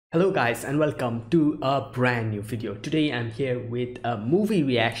Hello guys and welcome to a brand new video. Today I'm here with a movie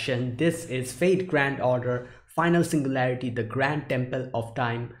reaction. This is Fate Grand Order Final Singularity The Grand Temple of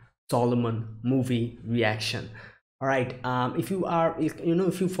Time Solomon Movie reaction. All right, if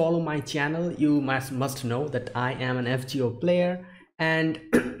you follow my channel, you must know that I am an FGO player, and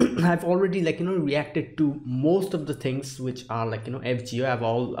I've already reacted to most of the things which are FGO. I've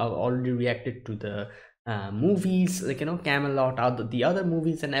already reacted to the movies, Camelot, the other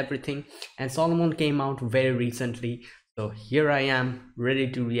movies and everything. And Solomon came out very recently, so here I am ready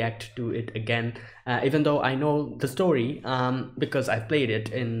to react to it again, even though I know the story, because I played it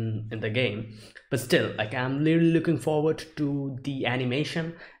in the game. But still, I'm really looking forward to the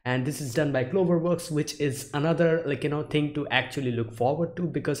animation, and this is done by Cloverworks, which is another thing to actually look forward to,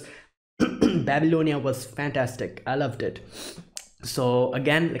 because Babylonia was fantastic. I loved it. So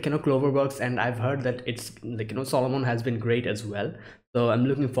again, Cloverworks, and I've heard that it's Solomon has been great as well. So I'm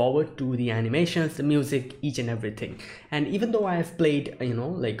looking forward to the animations, the music, each and everything. And even though I have played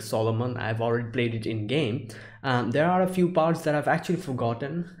Solomon, I've already played it in game. There are a few parts that I've actually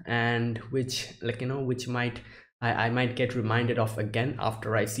forgotten, and which which I might get reminded of again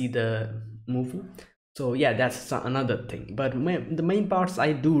after I see the movie. So yeah, that's another thing, but the main parts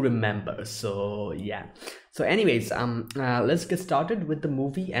I do remember. So yeah, so anyways, let's get started with the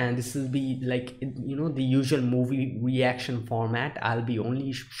movie, and this will be the usual movie reaction format. I'll be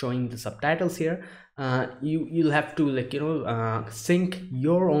only showing the subtitles here. You'll have to sync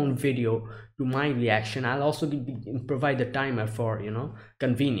your own video to my reaction. I'll also provide the timer for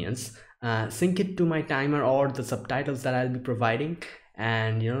convenience. Sync it to my timer or the subtitles that I'll be providing,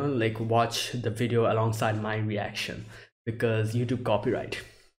 and watch the video alongside my reaction, because YouTube copyright.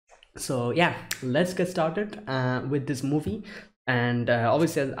 So yeah, let's get started with this movie, and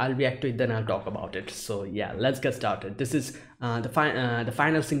obviously I'll react to it, then I'll talk about it. So yeah, let's get started. This is the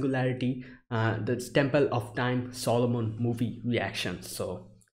final singularity, the Temple of Time Solomon movie reaction.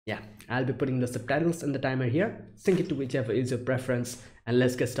 So yeah, I'll be putting the subtitles and the timer here. Sync it to whichever is your preference, and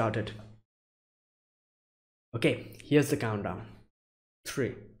let's get started. Okay, here's the countdown.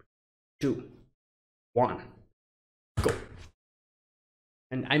 3, 2, 1, go.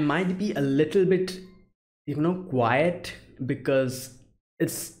 And I might be a little bit quiet, because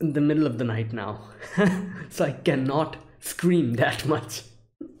it's in the middle of the night now. So I cannot scream that much.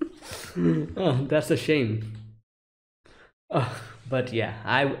 Oh, that's a shame. But yeah,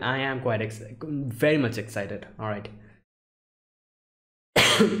 I am quite very much excited. All right.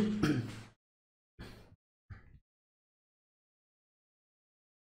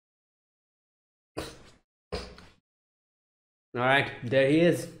 All right, there he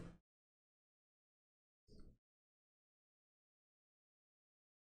is.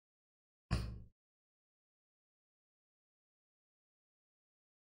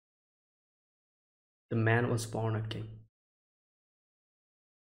 The man was born a king.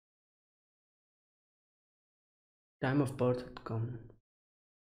 Time of birth had come.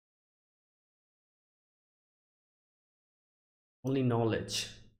 Only knowledge.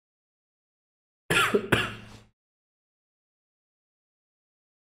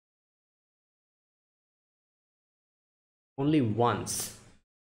 Only once.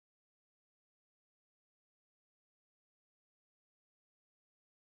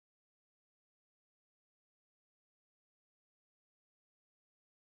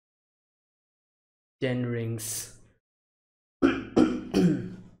 Ten rings.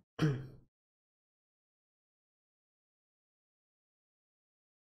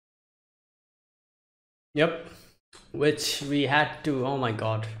 Yep, which we had to, oh my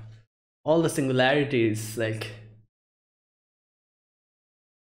god, all the singularities, like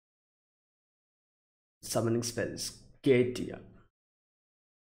summoning spells, Gatia.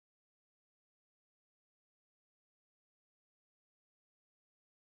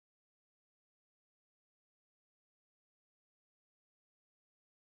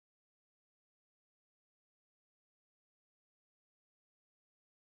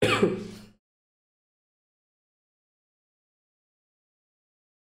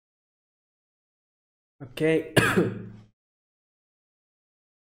 Okay.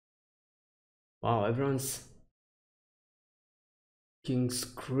 Wow, everyone's king's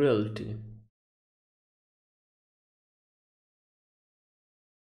cruelty.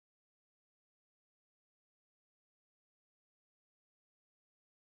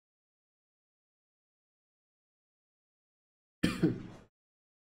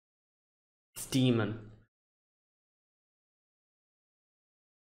 Demon.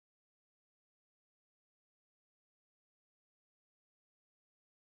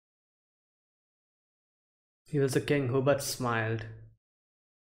 He was a king who but smiled.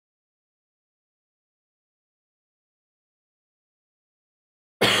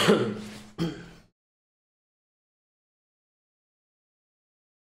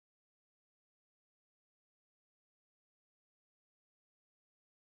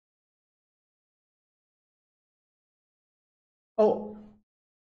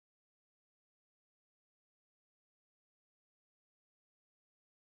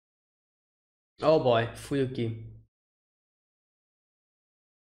 Oh boy, Fuyuki.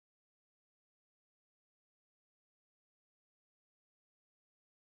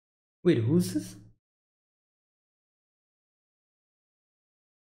 Wait, who's this?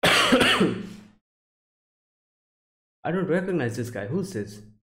 I don't recognize this guy. Who's this?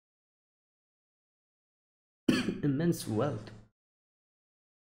 Immense wealth.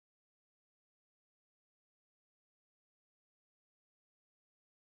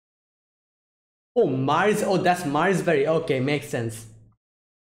 Oh, Mars. Oh, that's Marsberry. Okay, makes sense.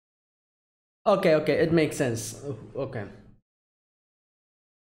 Okay, okay, it makes sense. Okay.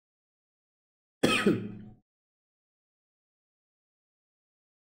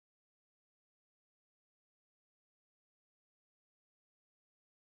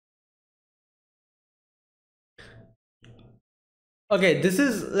 Okay, this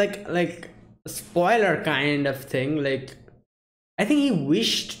is like a spoiler kind of thing. Like, I think he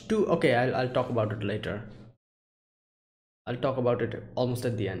wished to. Okay, I'll talk about it later. I'll talk about it almost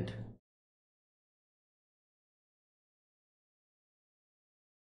at the end.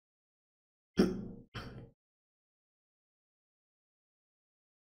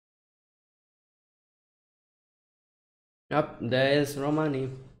 Yep, there is Romani.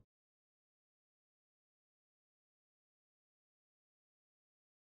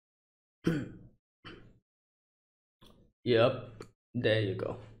 Yep, there you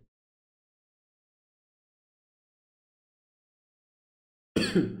go.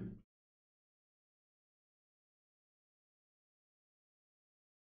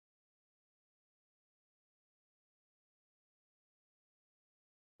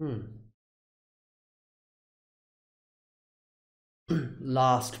 Hmm.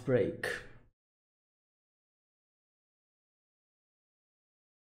 Last break.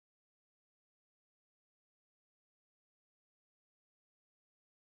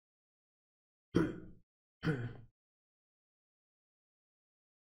 Hmm.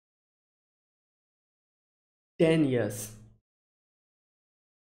 10 years.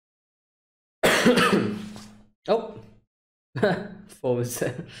 Oh, foes.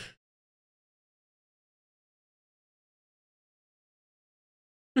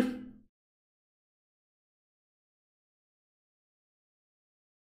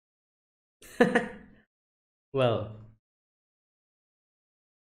 Well,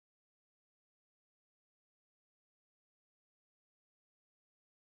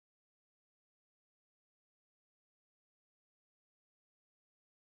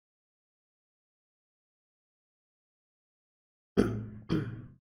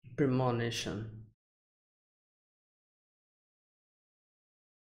 premonition.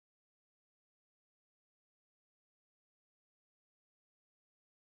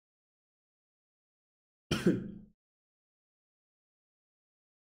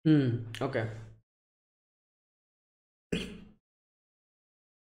 Hmm. Okay.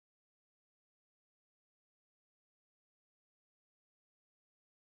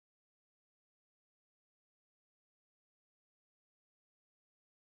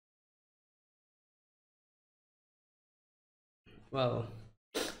 Well,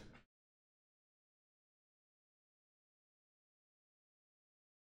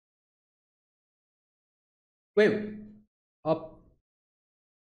 wait. Up.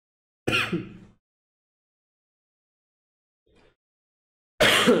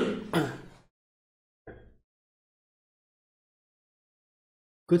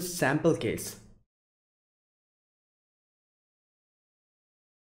 Good sample case.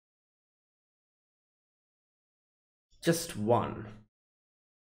 Just one.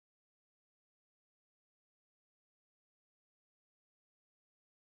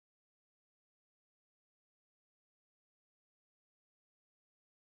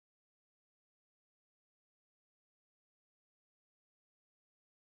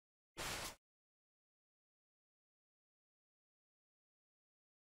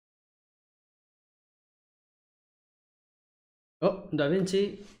 Oh, Da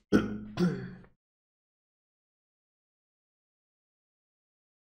Vinci.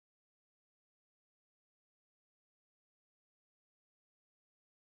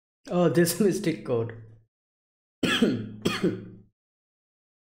 Oh, this mystic code.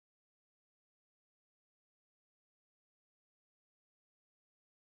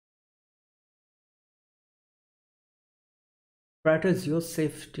 Pratters your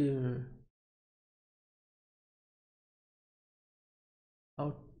safety.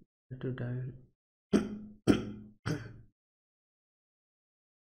 How to die.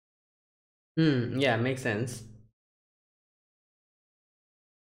 Hmm. Yeah, makes sense.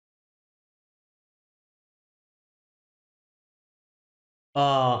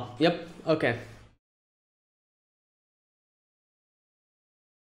 Yep. Okay.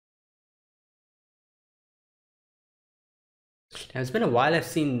 It's been a while I've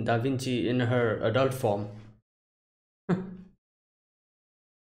seen Da Vinci in her adult form.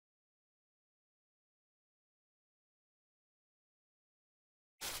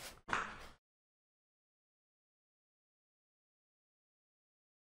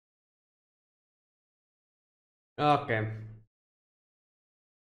 Okay.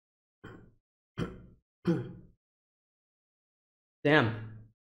 Damn.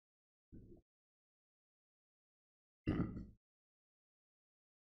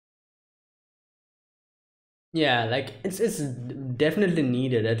 Yeah, like it's definitely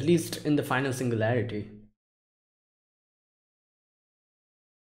needed, at least in the final singularity.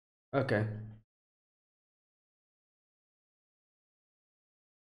 Okay.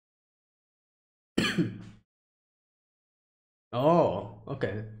 Oh,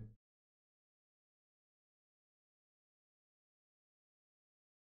 okay.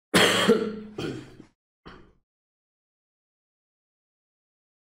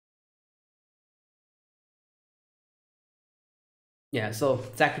 Yeah, so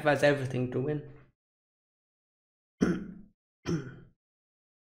sacrifice everything to win.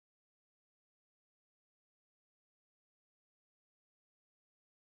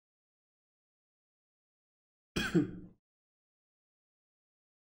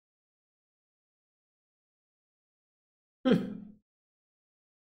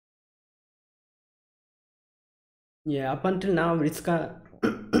 Yeah, up until now, Ritska,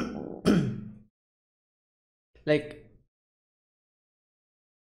 like,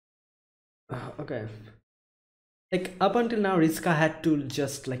 okay, like up until now, Ritska had to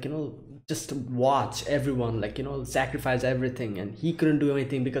just like just watch everyone, like sacrifice everything, and he couldn't do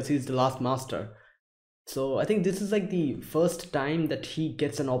anything because he's the last master. So I think this is like the first time that he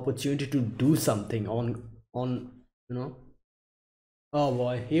gets an opportunity to do something on you know. Oh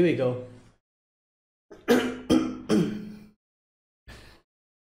boy, here we go.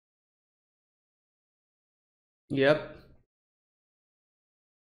 Yep.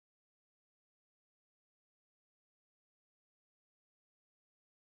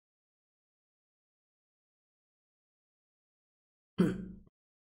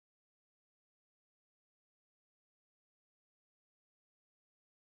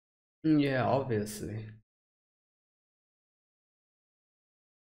 Yeah, obviously.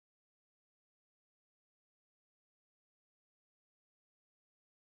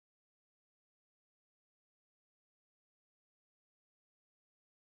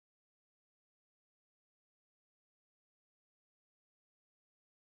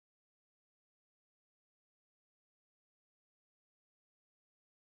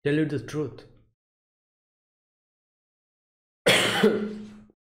 Tell you the truth.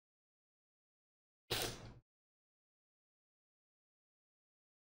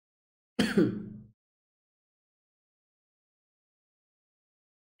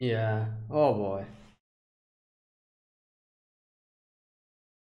 Yeah. Oh boy.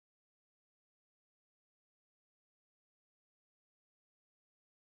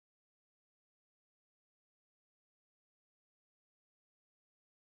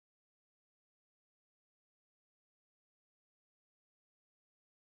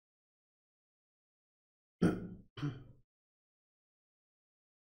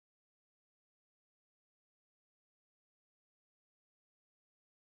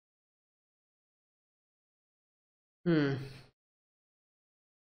 Hmm.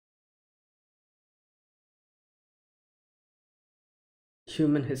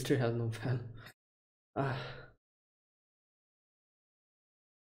 Human history has no value. Ah.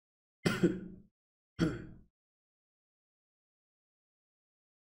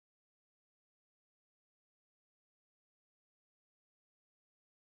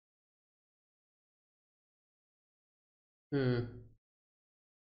 Hmm.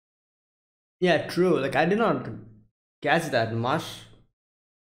 Yeah, true. Like I did not catch that much.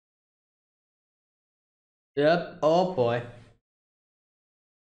 Yep. Oh boy.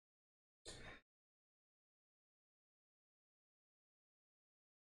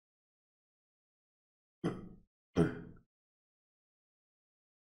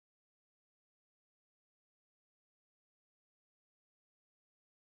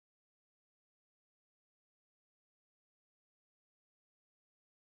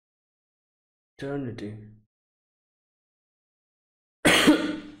 Eternity.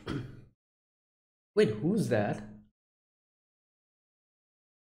 Wait, who's that?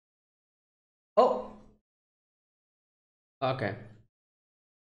 Oh. Okay.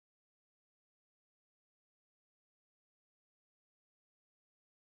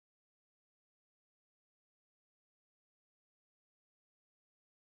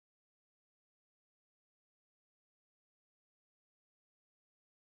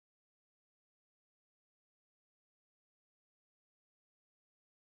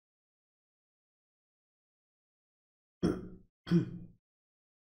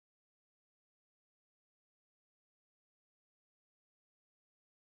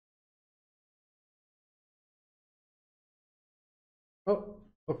 Oh,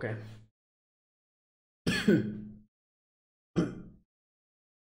 okay.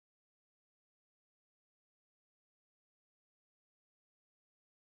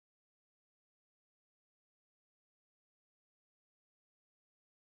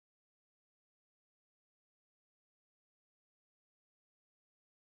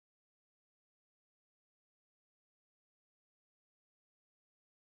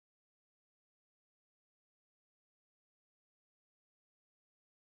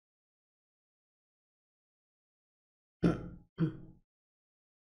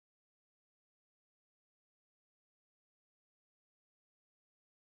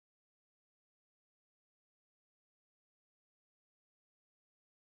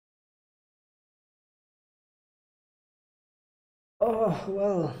 Oh,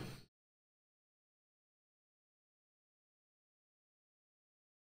 well.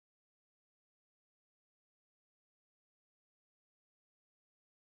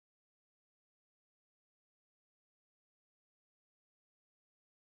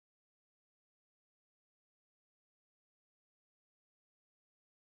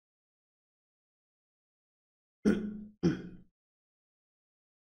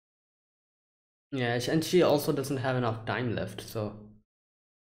 Yeah, and she also doesn't have enough time left, so.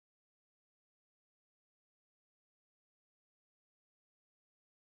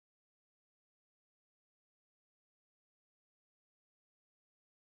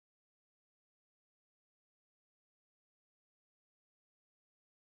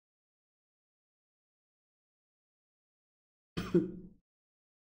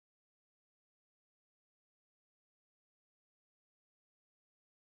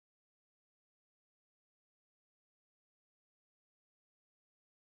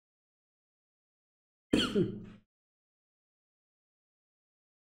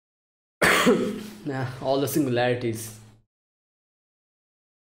 Yeah, all the singularities.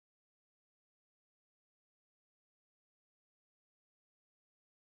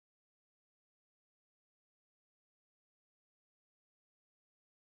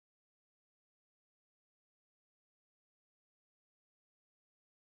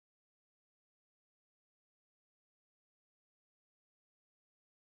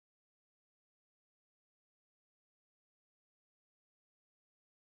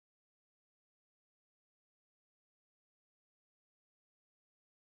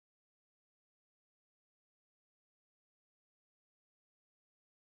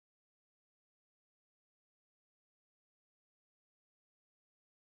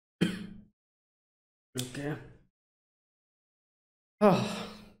 Okay. Oh,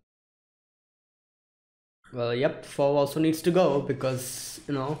 well, yep, 4 also needs to go because,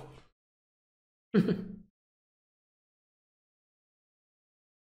 you know.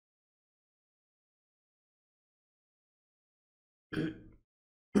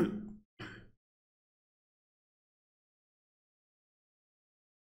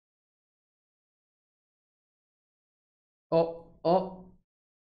 Oh, oh,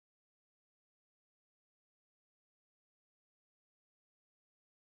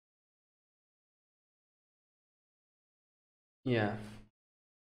 yeah.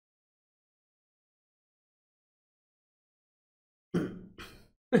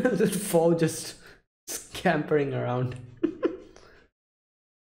 Little 4 just scampering around.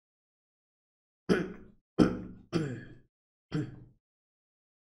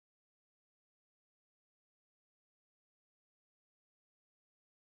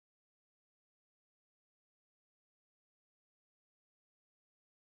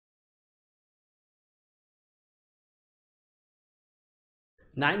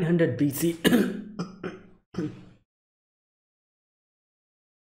 900 BC.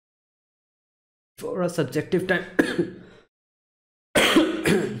 For a subjective time.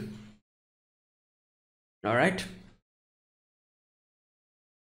 All right.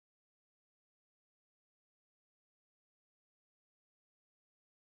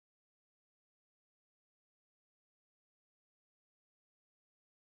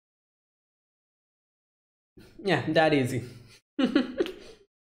 Yeah, that easy.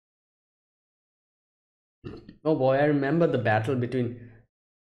 Oh boy, I remember the battle between,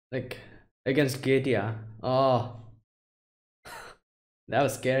 like, against Gatia. Oh, that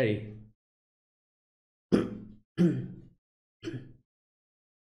was scary.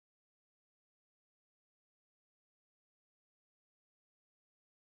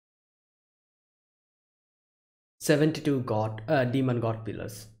 72 god demon god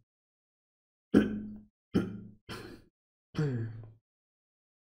pillars.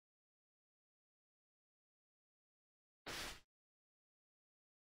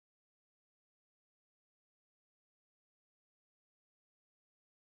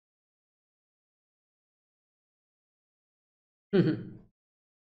 All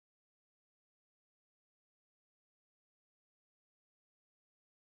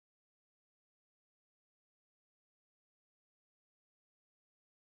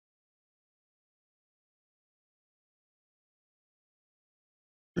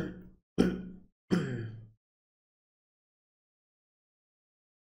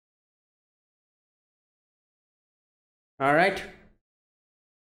right.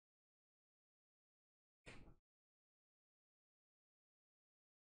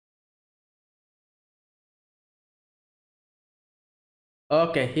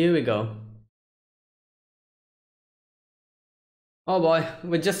 Okay, here we go. Oh boy,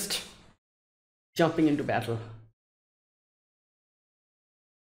 we're just jumping into battle.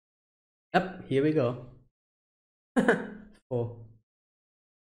 Yep, here we go. Oh.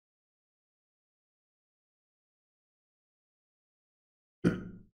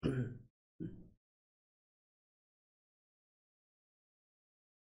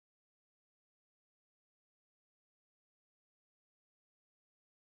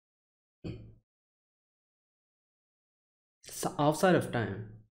 So outside of time.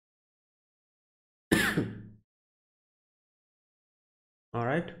 All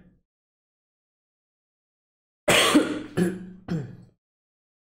right.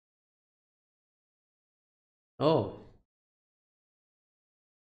 Oh.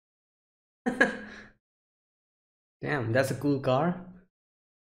 Damn, that's a cool car.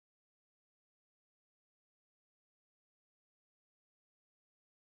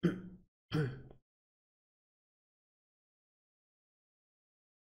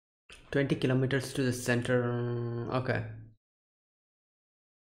 20 kilometers to the center. Okay.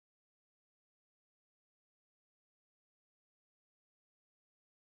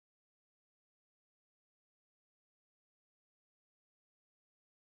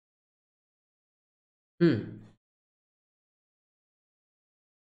 Hmm.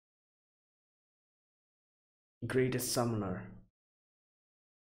 Greatest summoner.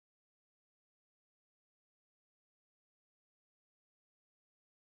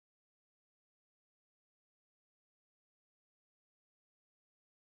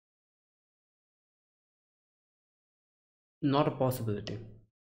 Not a possibility.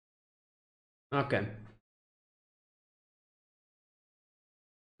 Okay.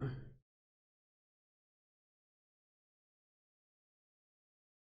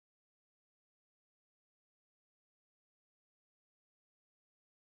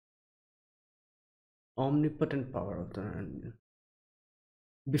 Omnipotent power of the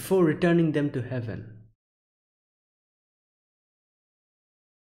before returning them to heaven.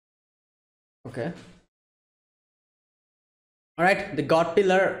 Okay. All right, the god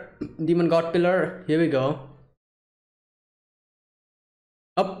pillar, demon god pillar. Here we go.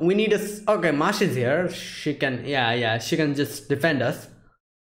 Oh, we need a. Okay, Marsh is here. She can. Yeah, yeah. She can just defend us.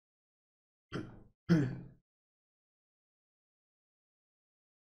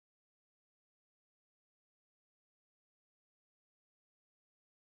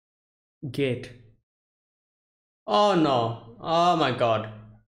 Gate. Oh no. Oh my god.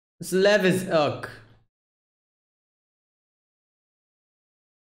 Slev is ugh.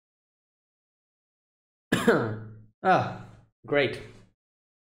 Ah, great.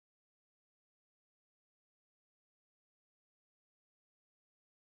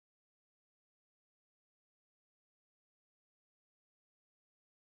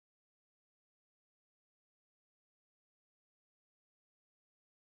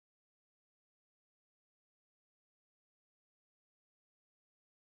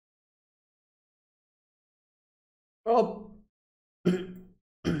 Oh.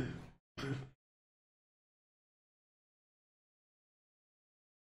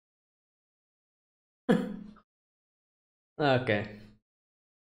 Okay.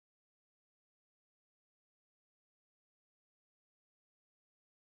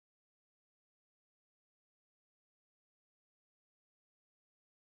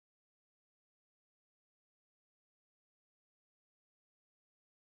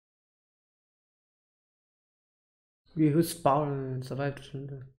 We whose power survived.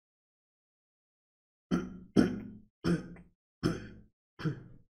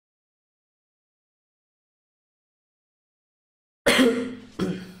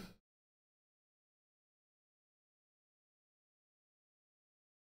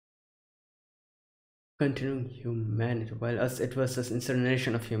 Continuing humanity, while us it was an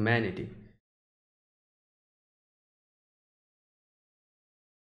incineration of humanity.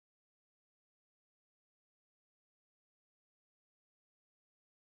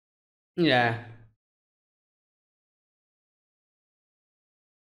 Yeah.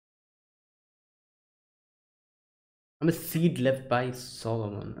 I'm a seed left by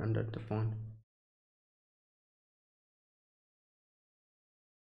Solomon under the pond.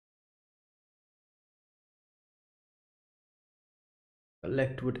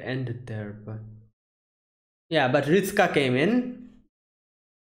 Collect would end it there, but yeah, but Ritska came in.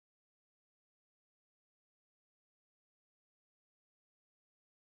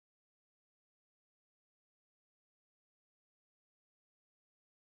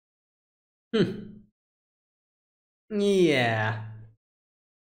 Yeah.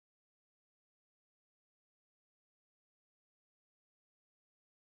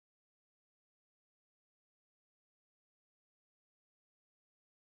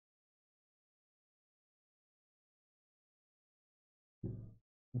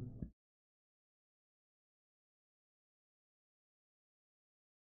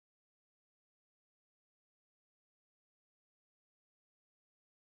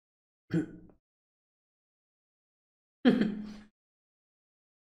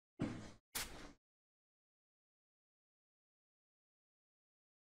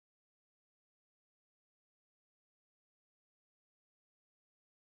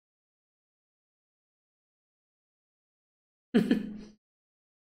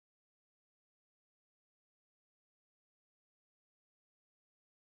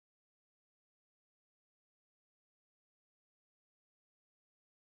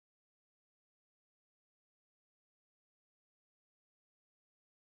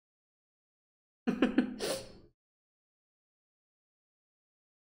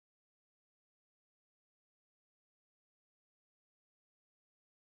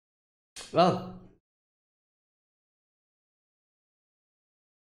 Well,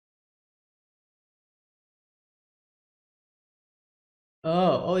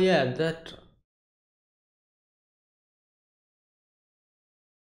 oh yeah, that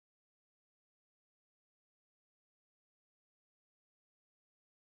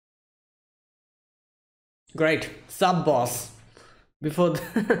great. Sub boss. Before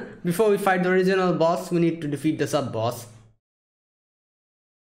before we fight the original boss, we need to defeat the sub boss.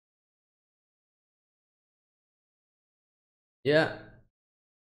 Yeah.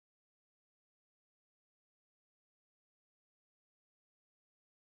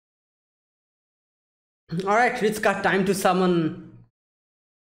 All right, it's got time to summon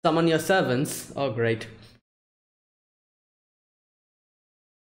your servants. Oh, great.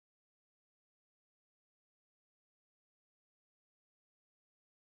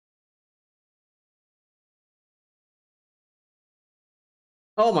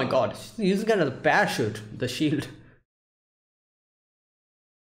 Oh my God, he's using another parachute. The shield.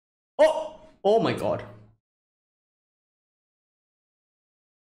 Oh, oh my God.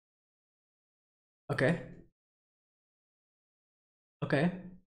 Okay. Okay.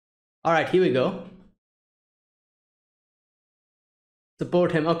 All right, here we go.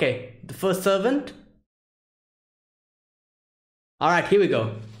 Support him. Okay, the first servant. All right, here we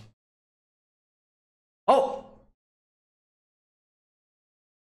go. Oh.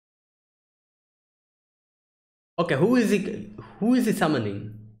 Okay, who is he? Who is he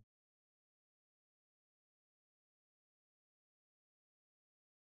summoning?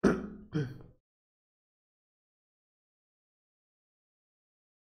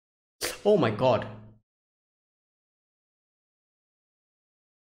 Oh my God.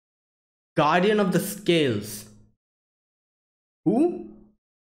 Guardian of the Scales. Who?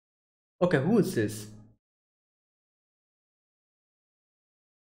 Okay, who is this?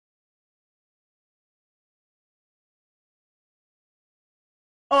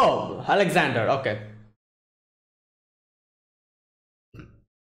 Oh, Alexander. Okay.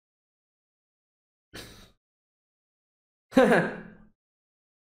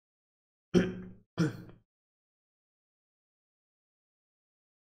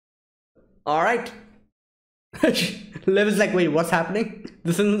 All right. Liv is like, wait, what's happening?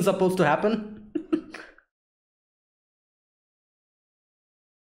 This isn't supposed to happen.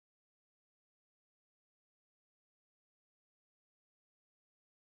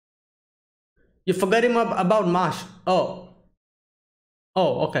 You forgot him about Marsh. Oh.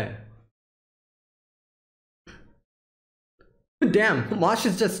 Oh, okay. Damn, Marsh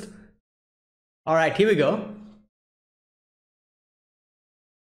is just. All right, here we go.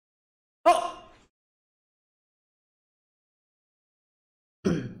 Oh.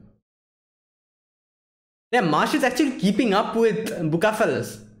 Yeah, Marsh is actually keeping up with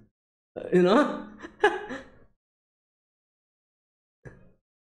Bukafellas. You know?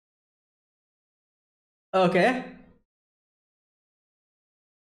 Okay.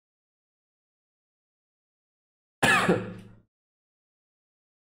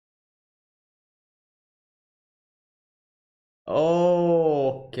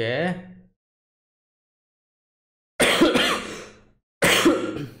 Okay.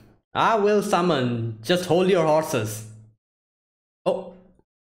 I will summon. Just hold your horses. Oh.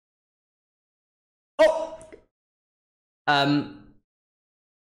 Oh. Um.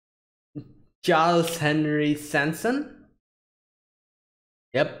 Charles Henry Sanson.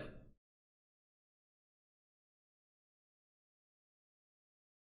 Yep.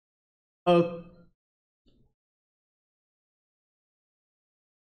 Oh.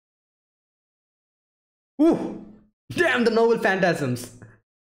 Whew. Damn the noble phantasms.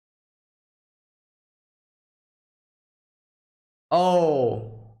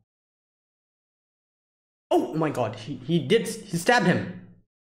 Oh. Oh my god. He stabbed him.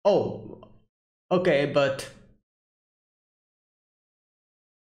 Oh. Okay, but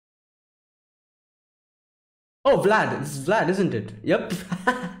oh, Vlad. It's Vlad, isn't it? Yep.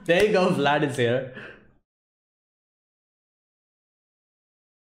 There you go. Vlad is here.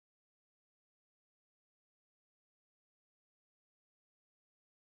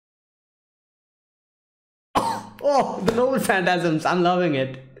 Oh, the noble phantasms. I'm loving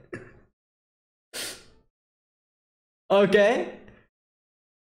it. Okay.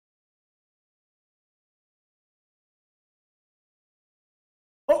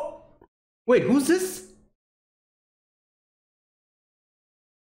 Oh, wait. Who's this?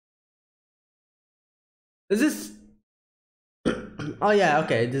 Is this? Oh yeah.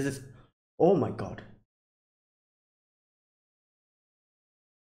 Okay. This is. Oh my god.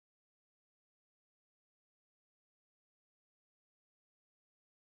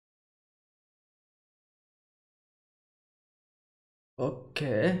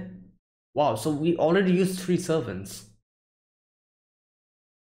 Okay. Wow. So we already used 3 servants.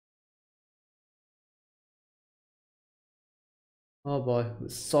 Oh boy.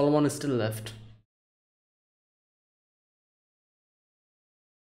 Solomon is still left.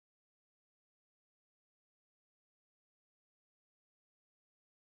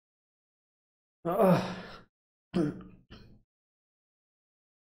 Ugh.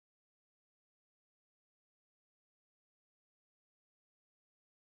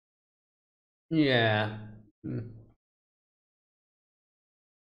 Yeah. Mm.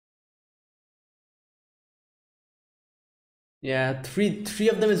 Yeah. Three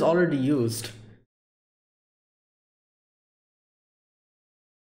of them is already used.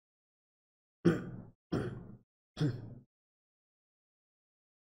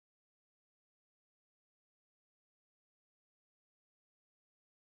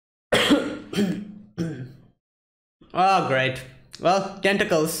 Oh great. Well,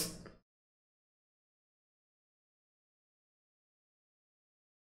 tentacles.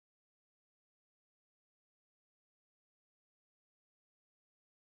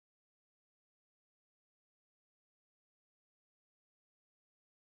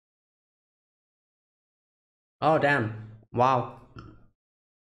 Oh damn. Wow.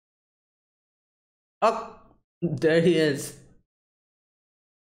 Oh, there he is.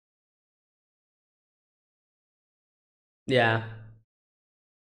 Yeah.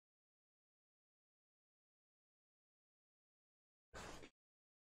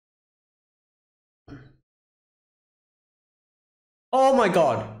 Oh my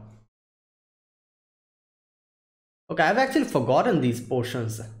god. Okay, I've actually forgotten these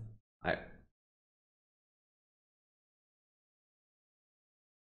portions. I,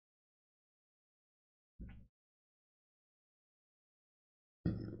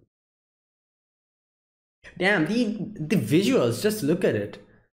 damn, the visuals, just look at it.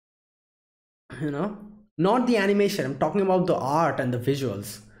 You know? Not the animation, I'm talking about the art and the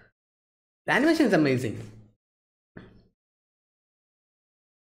visuals. The animation is amazing.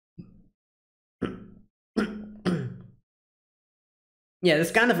 Yeah,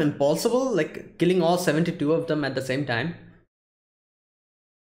 it's kind of impossible, like killing all 72 of them at the same time.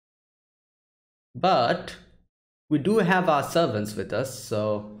 But we do have our servants with us,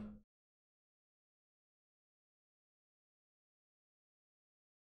 so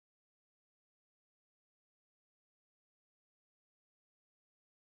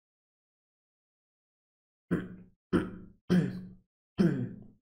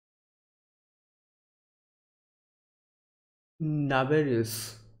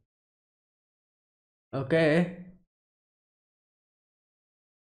Navarius. Okay.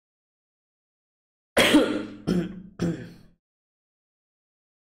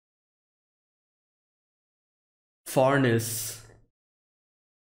 Farnes.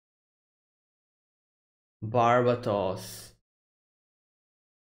 Barbatos.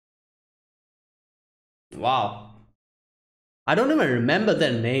 Wow. I don't even remember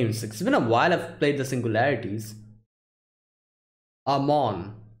their names. It's been a while I've played the singularities.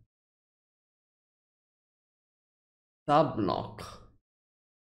 Amon. Sublock.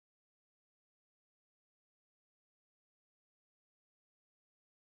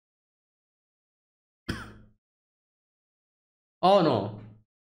 Oh no.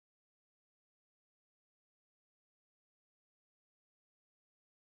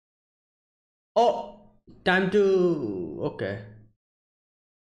 Oh, time to. Okay.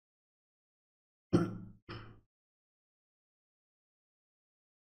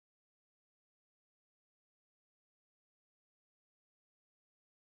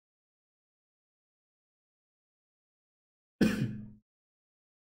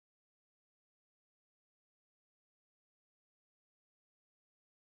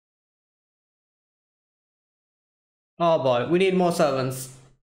 Oh boy, we need more servants.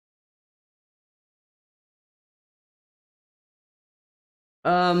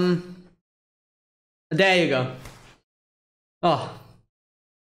 Um, there you go. Oh,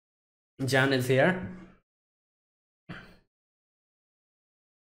 Jan is here.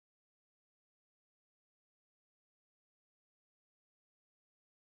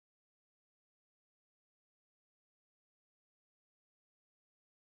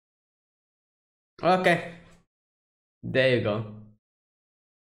 Okay, there you go.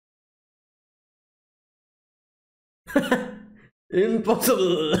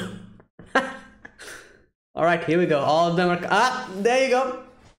 Impossible. All right, here we go. All of them are there you go.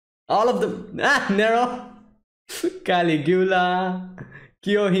 All of them. Nero, Caligula,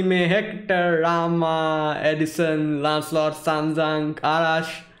 Kiyohime, Hector, Rama, Edison, Lancelot, Sanzang,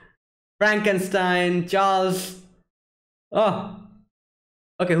 Arash, Frankenstein, Charles. Oh,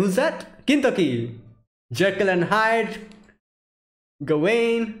 okay, who's that? Kentucky, Jekyll and Hyde,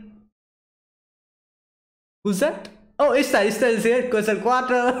 Gawain. Who's that? Oh, Ishtar is here.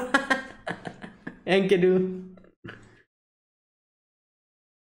 Quetzalcoatl, Enkidu.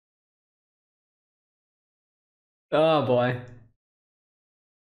 Oh boy.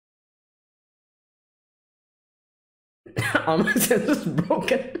 Armor sense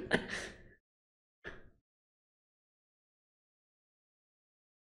broken.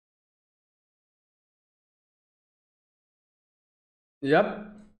 Yep.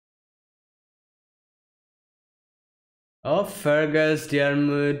 Oh, Fergus,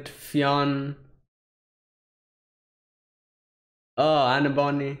 Diarmuid, Fionn. Oh, Anna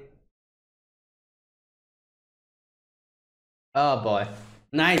Bonny. Oh boy.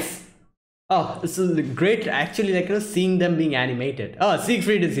 Nice. Oh, this is great actually, like, seeing them being animated. Oh,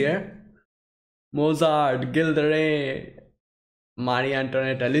 Siegfried is here. Mozart, Gilderay, Marie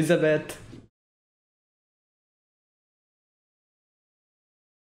Antoinette, Elizabeth.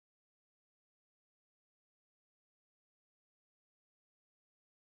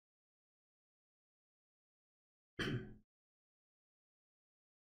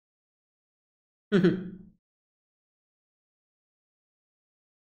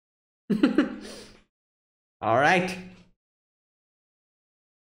 All right.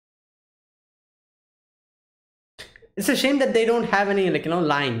 It's a shame that they don't have any, like,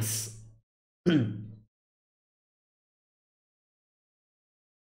 lines.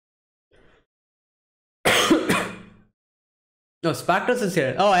 No, Spartacus is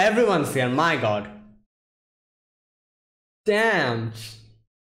here. Oh, everyone's here. My god. Damn.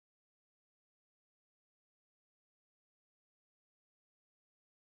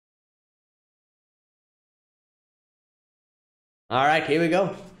 All right, here we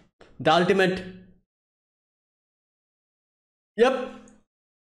go. The ultimate. Yep.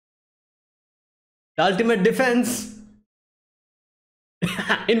 The ultimate defense.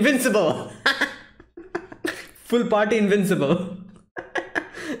 Invincible. Full party invincible.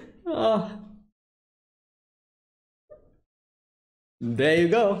 Oh. There you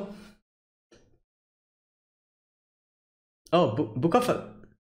go. Oh, book of.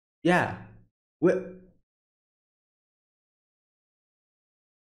 Yeah. Wait,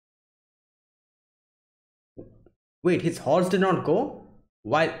 wait, his horse did not go?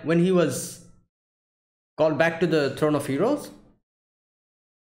 Why, when he was called back to the throne of heroes?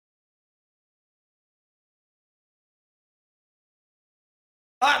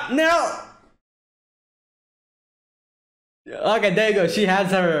 Ah, no! Okay, there you go. She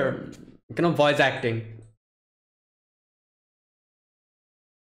has her, voice acting.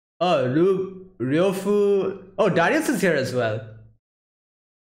 Oh, Ryofu. Oh, Darius is here as well.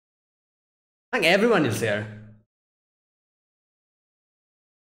 I think everyone is here.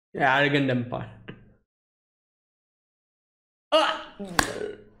 Yeah, arrogant empire. Ah!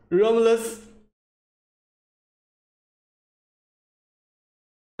 Romulus.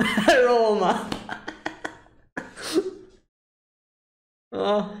 Roma.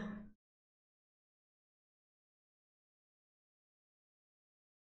 Oh.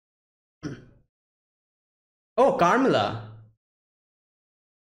 Oh, Carmela.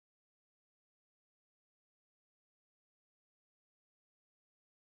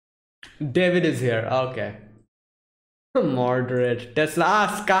 David is here. Okay. Moderate. Tesla.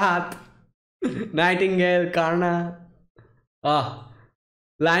 Ah, Scott. Nightingale. Karna. Ah.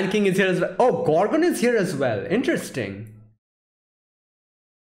 Lion King is here as well. Oh, Gorgon is here as well. Interesting.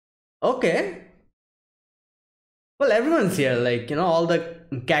 Okay. Well, everyone's here. Like, all the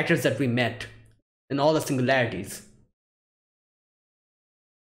characters that we met and all the singularities.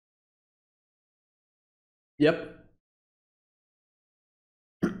 Yep.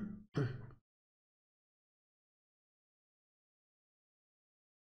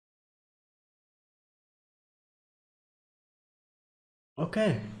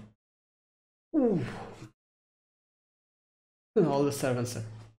 Okay. Ooh. All the servants.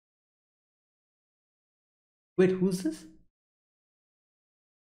 Wait, who's this?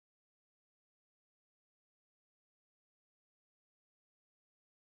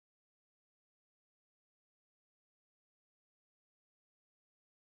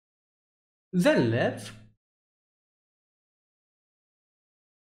 Is that Lev?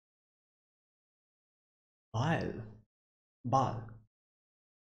 Bile. Bal.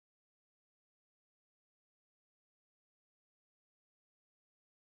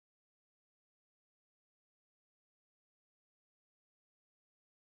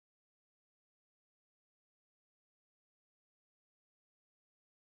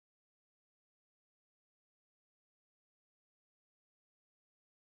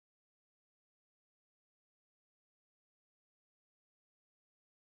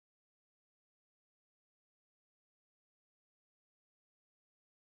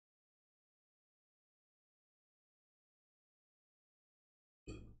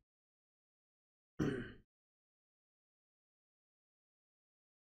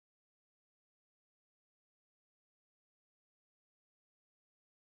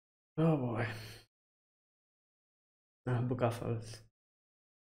 Oh boy. Book of Hours.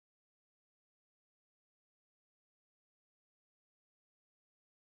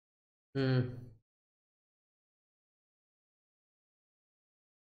 Hmm.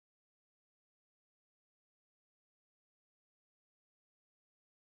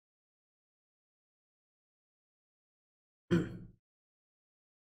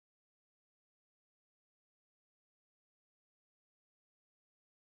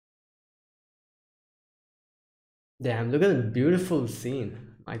 Damn, look at the beautiful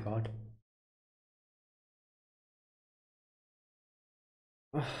scene. My god.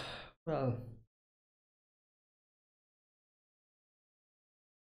 Well,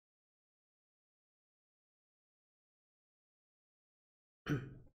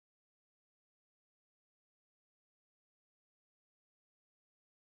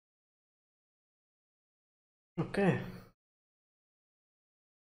 okay.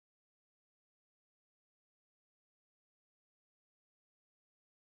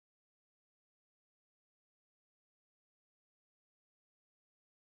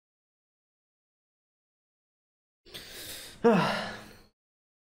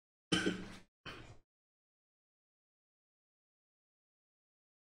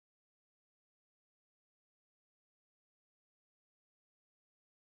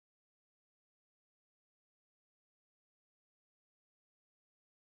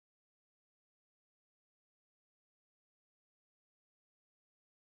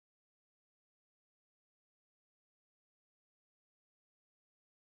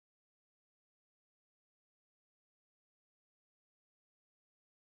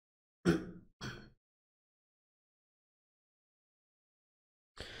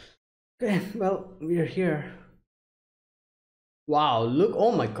 Okay, well, we're here. Wow, look,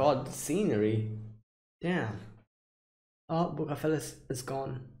 oh my god, the scenery. Damn. Oh, Book of Hours is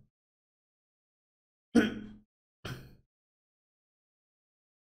gone.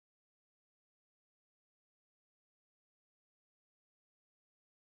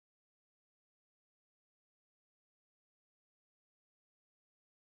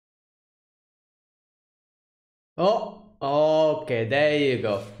 Oh, okay, there you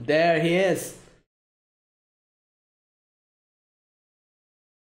go. There he is.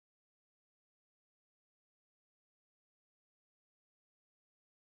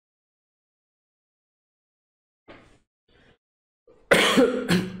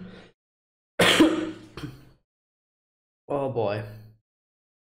 Oh boy.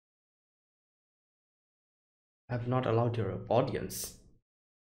 I have not allowed your audience.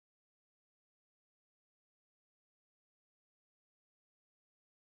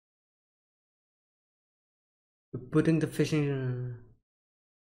 Putting the fishing.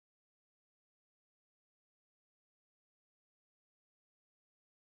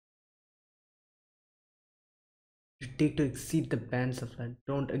 take to exceed the bands of light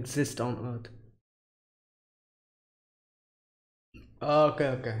don't exist on Earth? Okay,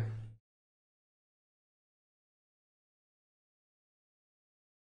 okay.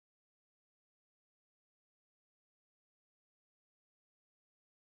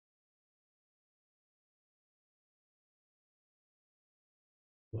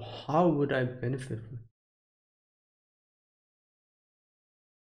 How would I benefit from?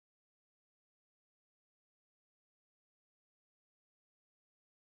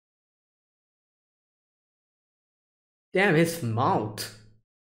 Damn, his mouth.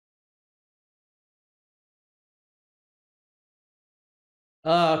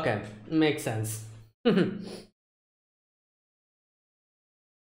 Okay, makes sense.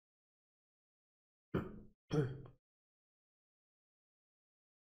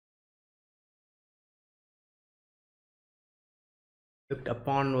 Looked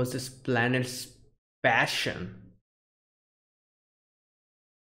upon was this planet's passion.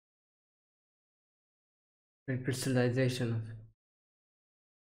 Recrystallization of.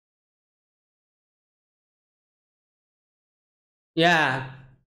 Yeah,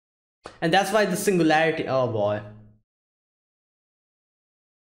 and that's why the singularity. Oh boy.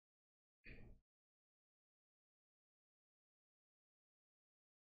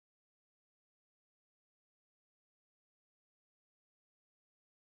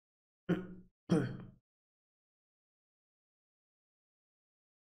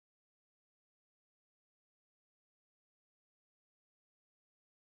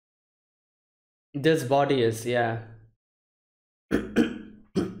 This body is, yeah.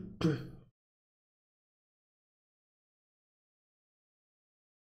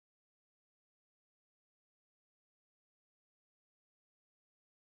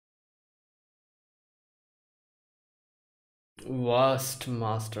 Vast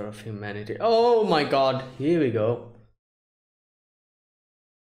master of humanity. Oh my god, here we go.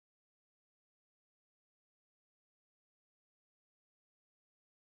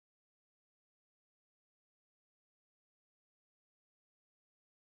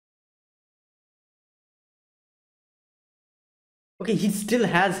 Okay, he still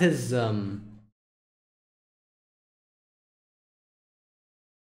has his well,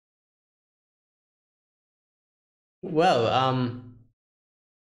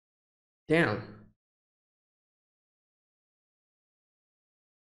 damn.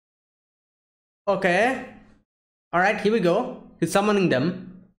 Okay. Alright, here we go. He's summoning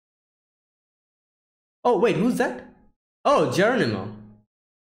them. Oh wait, who's that? Oh, Geronimo.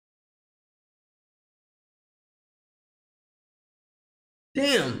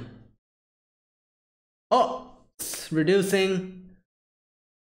 Damn. Oh, it's reducing.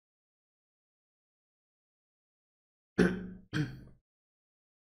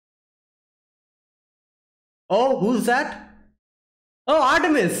 Oh, who's that? Oh,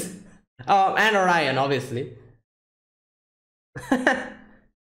 Artemis. Oh, and Orion, obviously.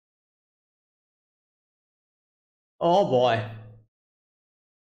 Oh boy.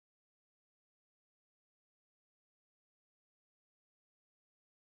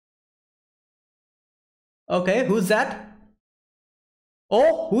 Okay, who's that?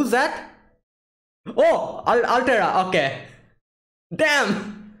 Oh, who's that? Oh, Altera. Okay.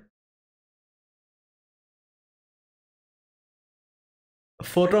 Damn.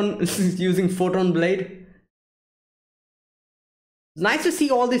 Photon using photon blade. It's nice to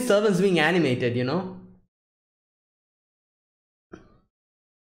see all these servants being animated, you know?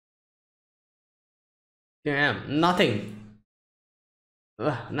 Damn, nothing.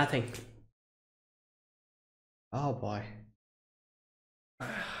 Ugh, nothing. Oh boy.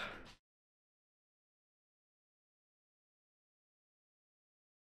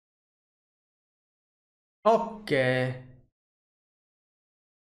 Okay.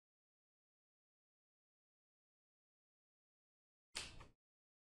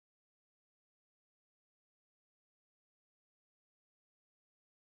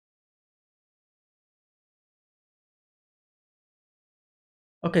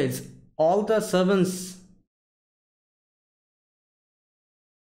 Okay, it's all the servants.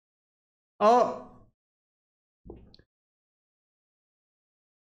 Oh.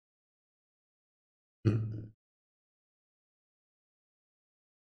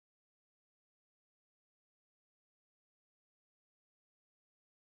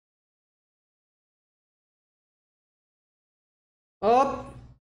 Oh.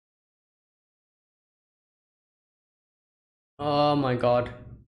 Oh my god.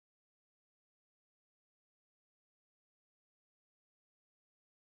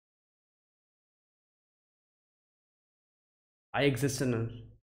 I exist in a.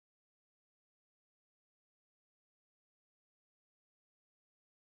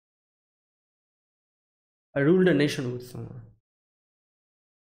 I ruled a nation with someone.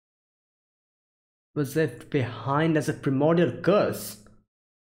 Was left behind as a primordial curse.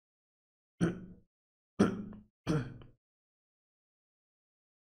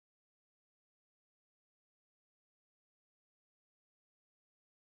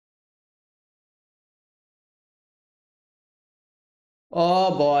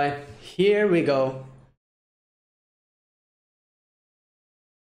 Oh boy, here we go.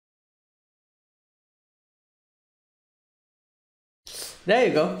 There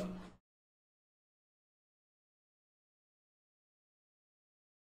you go.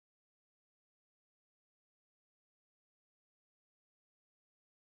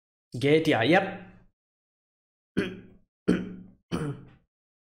 Gate, yeah, yep.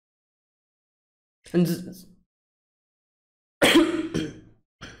 And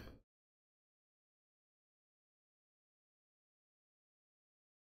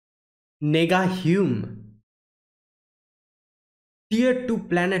Negahume. Tier 2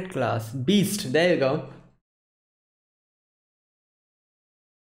 planet class. Beast. There you go.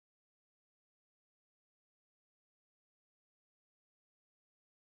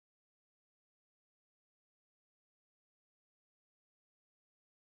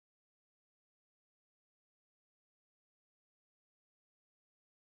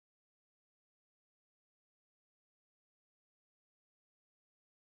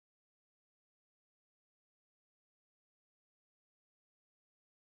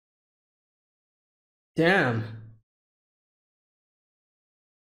 Damn.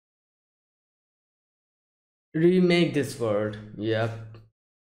 Remake this word. Yep.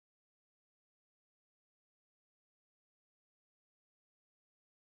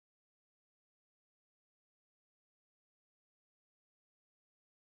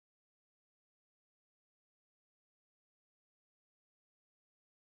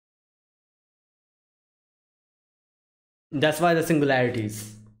 That's why the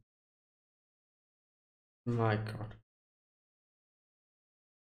singularities. My god.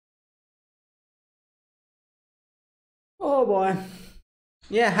 Oh boy.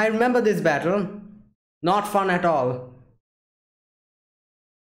 Yeah, I remember this battle. Not fun at all.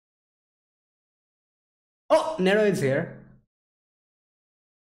 Oh, Nero is here.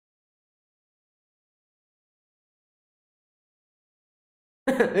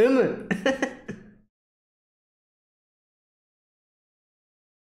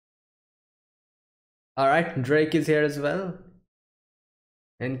 Alright, Drake is here as well.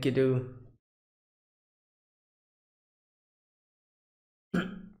 Enkidu.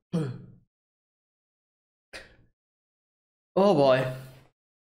 Oh boy.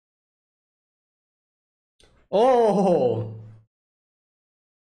 Oh.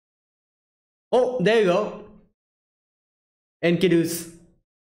 Oh, there you go. Enkidu's.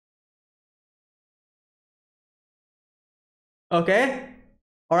 Okay.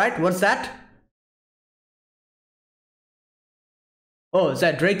 Alright, what's that? Oh, is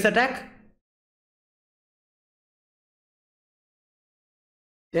that Drake's attack?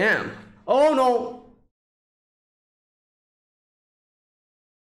 Damn. Oh no.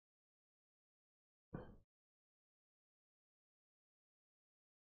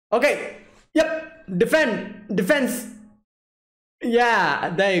 Okay. Yep. Defend. Defense. Yeah,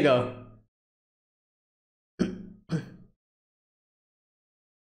 there you go.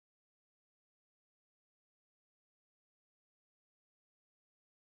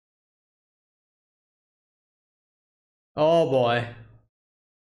 Oh boy.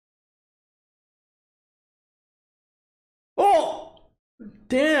 Oh!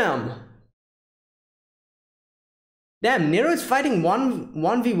 Damn. Damn, Nero is fighting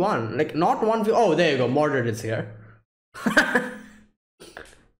 1v1. Like, not 1v. Oh, there you go. Mordred is here.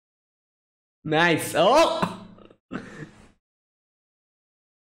 Nice. Oh!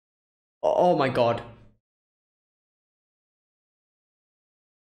 Oh my god.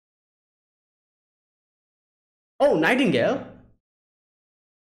 Oh, Nightingale.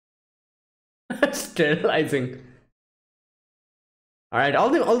 Sterilizing. Alright,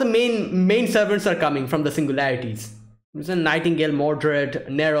 all the main servants are coming from the singularities. There's a Nightingale, Mordred,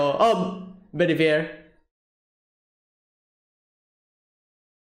 Nero. Oh, Bedivere.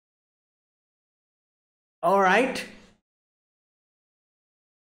 Alright.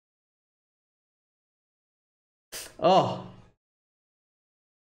 Oh.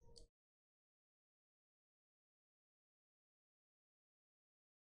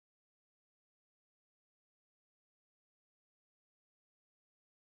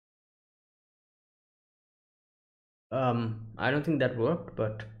 I don't think that worked,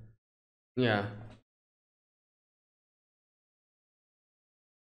 but yeah.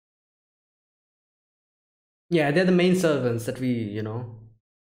 Yeah, they're the main servants that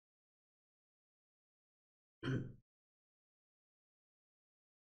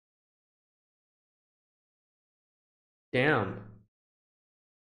Damn.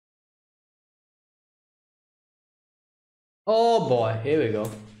 Oh boy, here we go.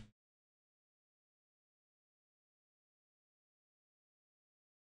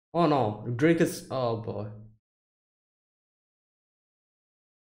 Oh no, Drake is. Oh boy.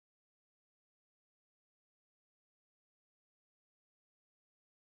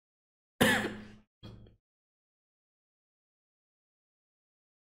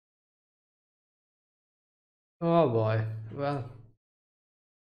 Oh boy. Well,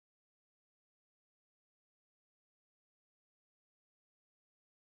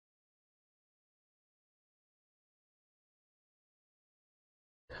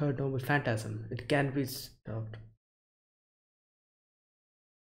 her noble phantasm. It can be stopped.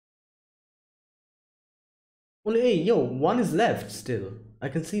 Only, hey, yo, one is left still. I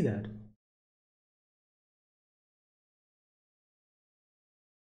can see that.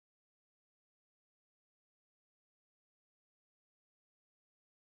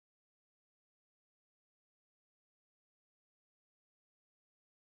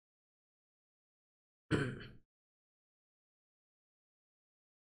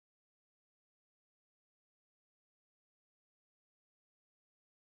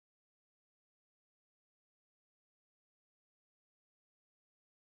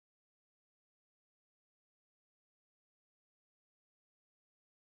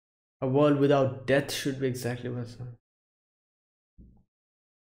 A world without death should be exactly what's.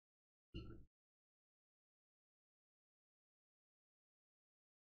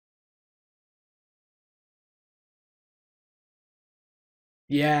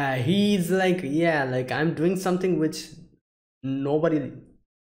 Yeah, he's like, yeah, like I'm doing something which nobody.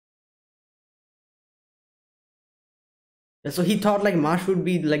 So he thought like Marsh would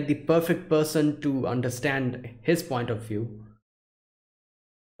be like the perfect person to understand his point of view,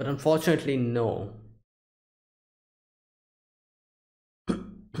 but unfortunately, no.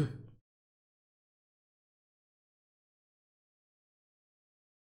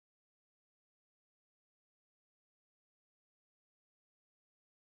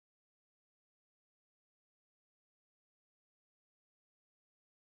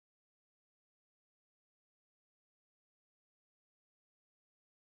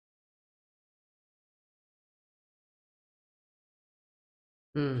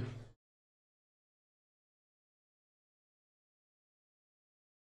 Hmm.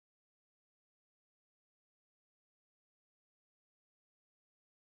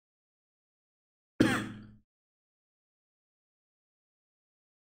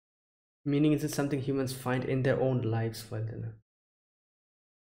 Meaning is it something humans find in their own lives while then.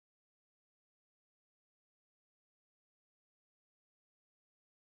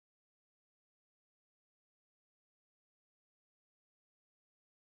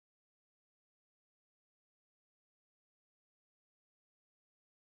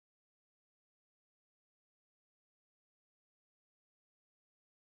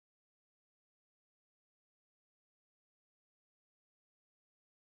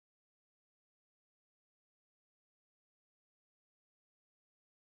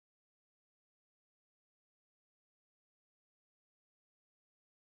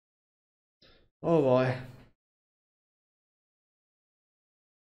 Oh boy.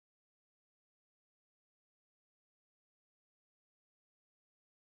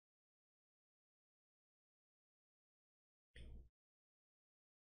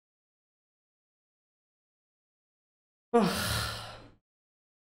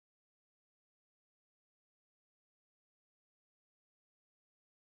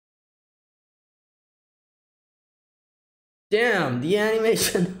 Damn, the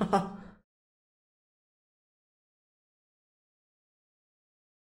animation.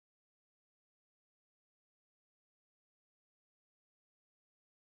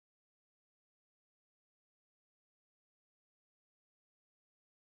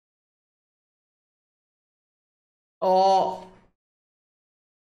 Oh,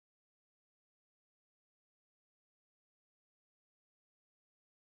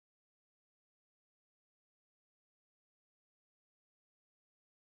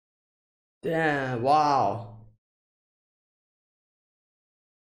 damn, wow.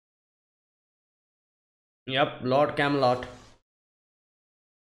 Yep, Lord Camelot.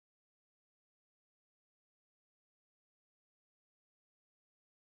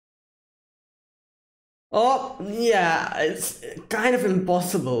 Oh, yeah, it's kind of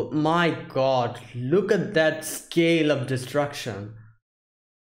impossible. My god, look at that scale of destruction.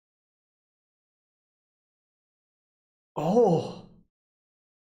 Oh,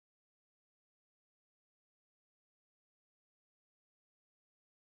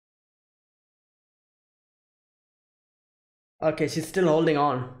 okay, she's still holding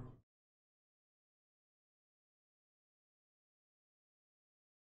on.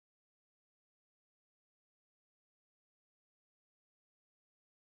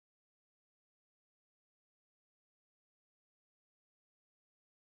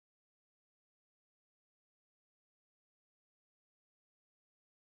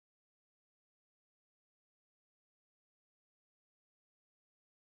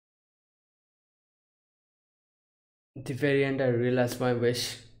 At the very end, I realized my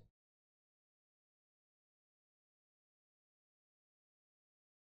wish.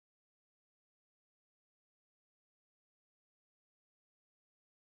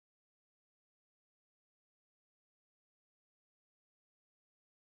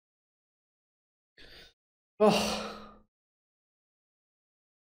 Oh,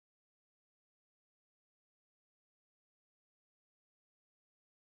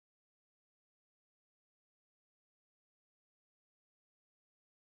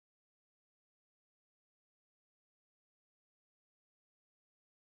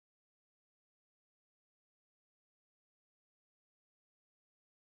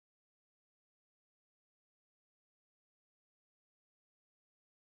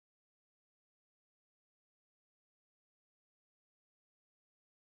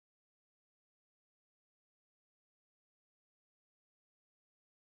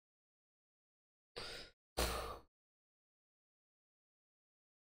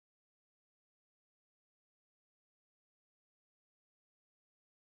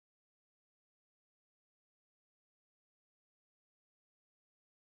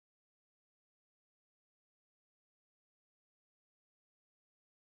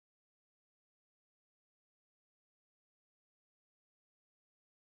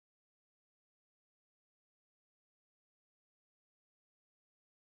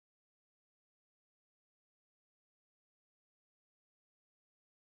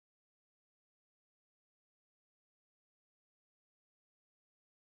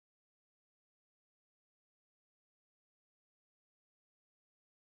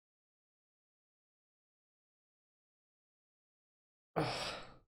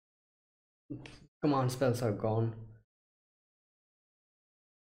 command spells are gone.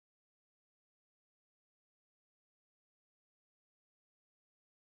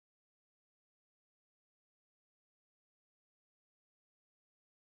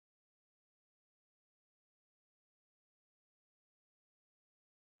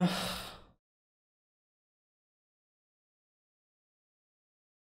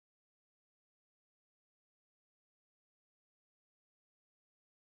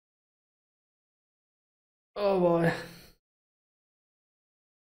 Oh boy.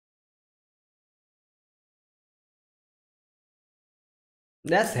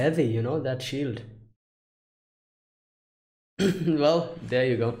 That's heavy, that shield. Well, there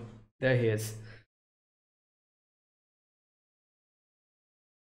you go. There he is.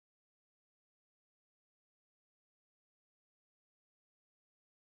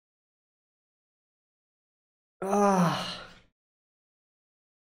 Ah.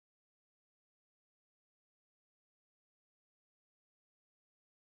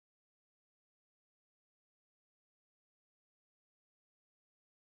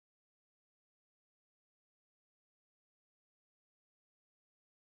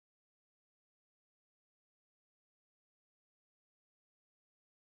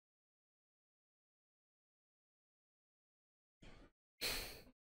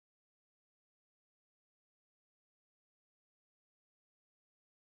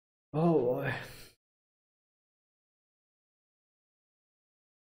 Oh boy.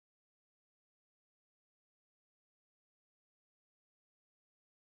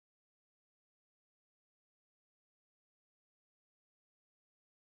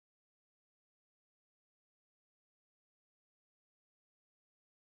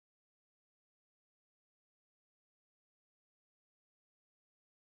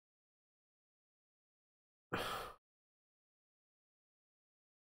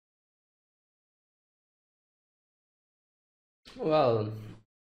 Well,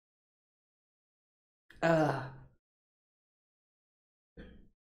 uh,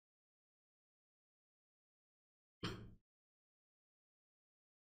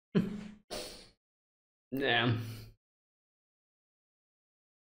 damn.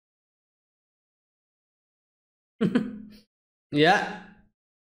 Yeah.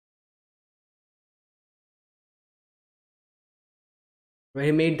 Where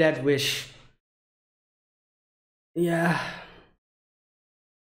he made that wish. Yeah.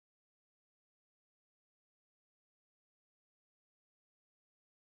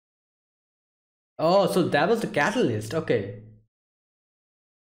 Oh, so that was the catalyst. Okay.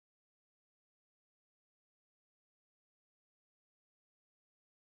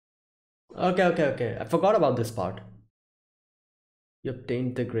 Okay, okay, okay. I forgot about this part. You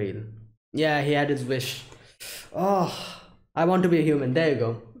obtained the grail. Yeah, he had his wish. Oh, I want to be a human. There you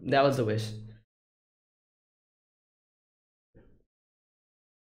go. That was the wish.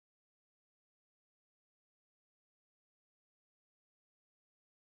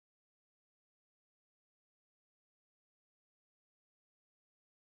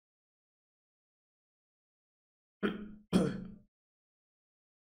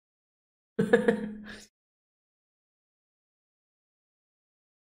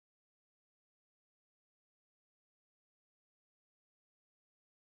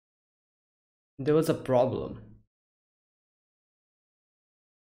 There was a problem.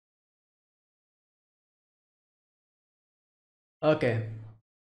 Okay.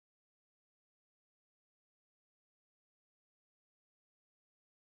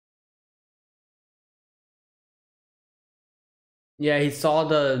 Yeah, he saw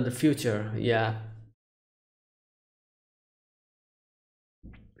the future. Yeah.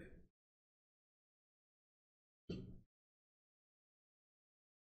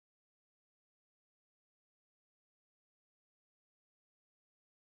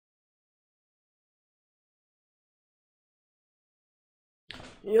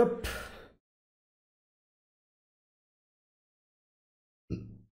 Yep.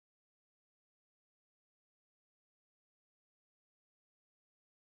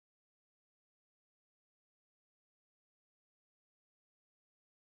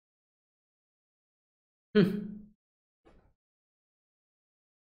 Hmm.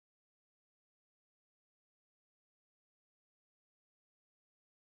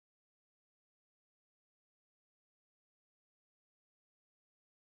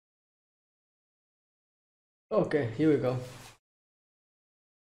 Okay, here we go.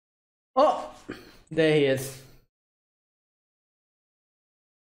 Oh, there he is.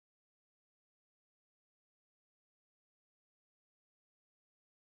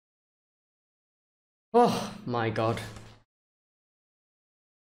 Oh my god.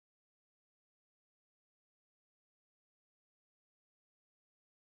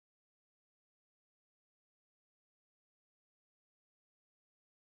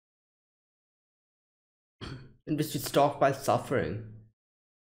 In which we stalk by suffering.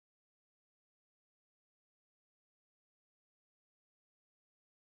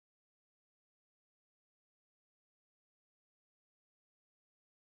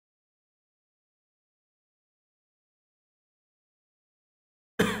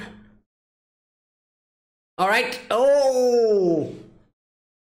 All right. Oh.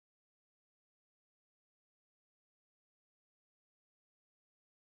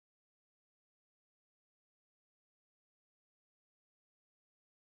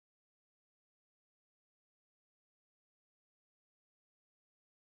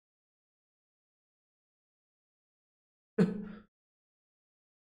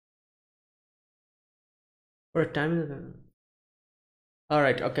 For a time. All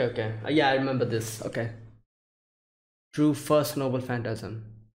right. Okay. Okay. Yeah, I remember this. Okay. True first noble phantasm.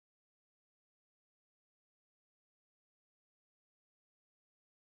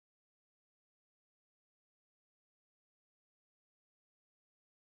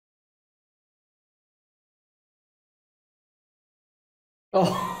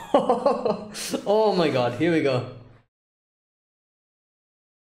 Oh. Oh my god. Here we go.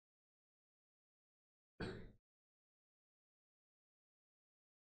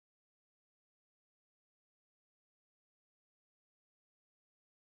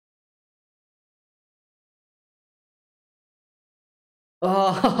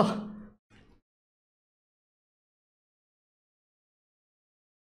 Oh.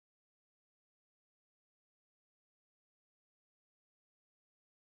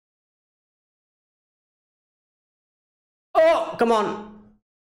 Oh. Come on.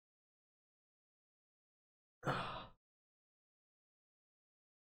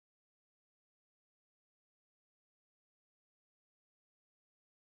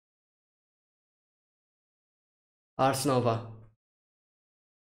 Ars Nova.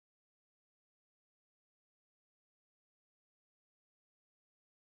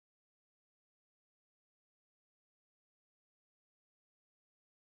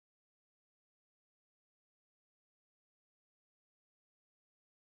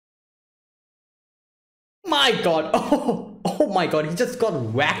 My god. Oh. Oh my god. He just got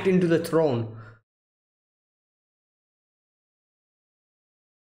whacked into the throne.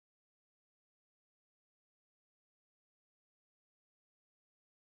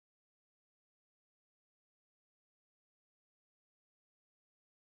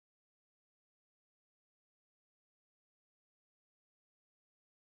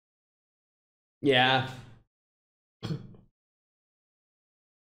 Yeah.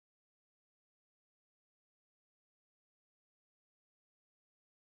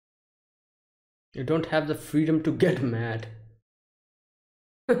 You don't have the freedom to get mad.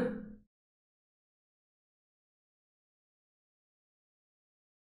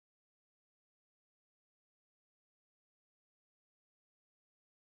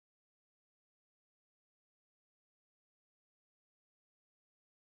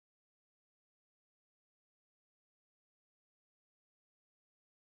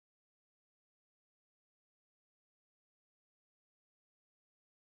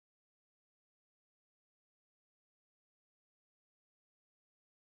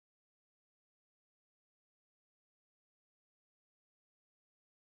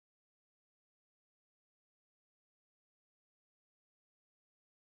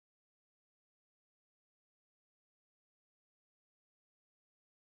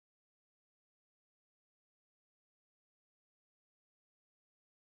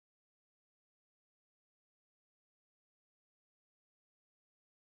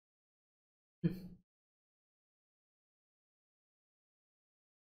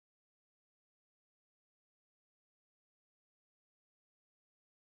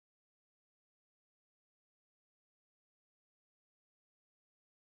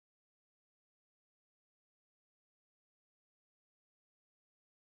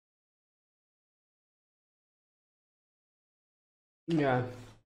 Yeah.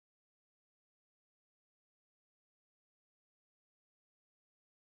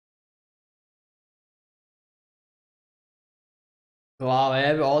 Wow, I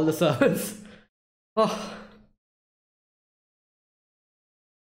have all the servants. Oh.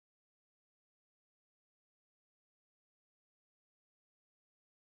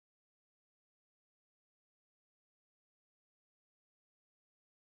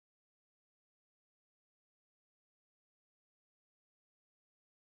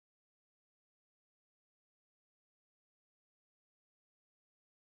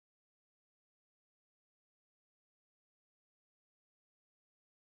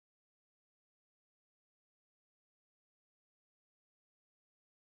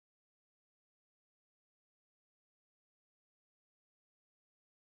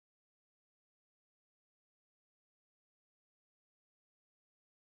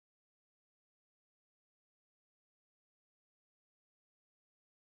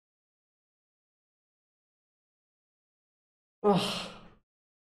 Oh.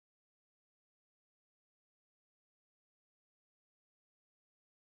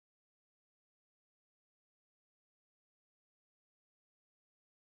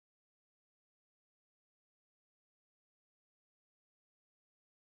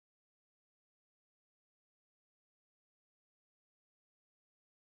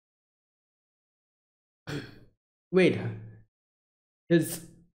 Wait, his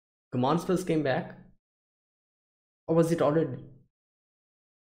command spells came back? Or was it already?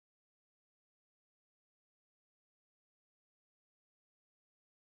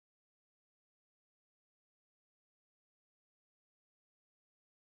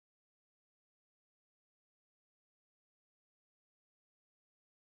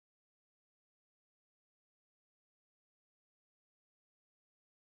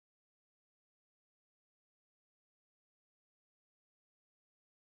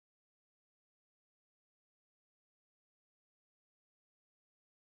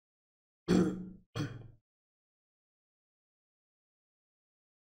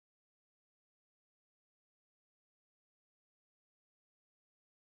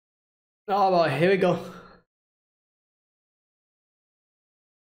 Oh, well, here we go.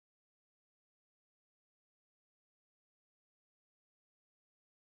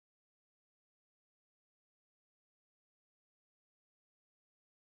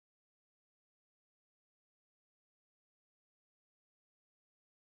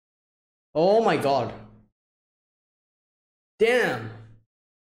 Oh my god. Damn.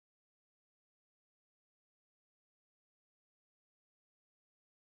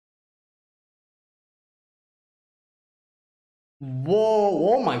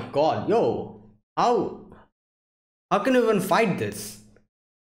 Whoa, oh my god, yo. How can you even fight this?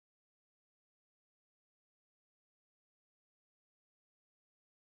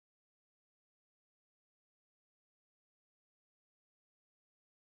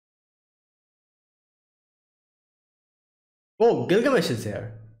 Oh, Gilgamesh is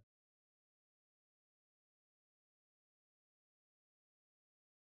here.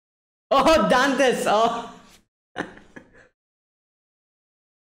 Oh, Dantes. Oh.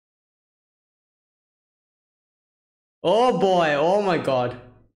 Oh boy, oh my god.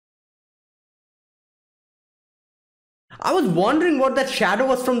 I was wondering what that shadow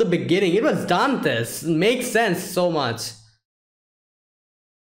was from the beginning. It was Dante's. Makes sense so much.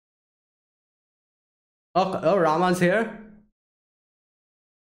 Oh, Rama's here.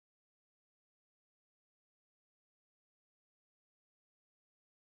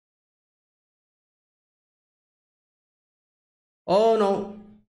 Oh no.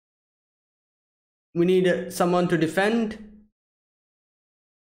 We need someone to defend.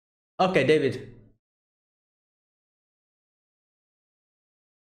 Okay, David.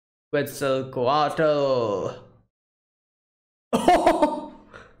 Quetzalcoatl. Oh!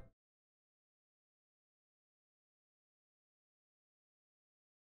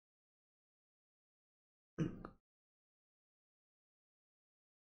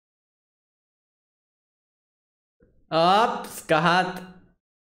 Up, Skahat.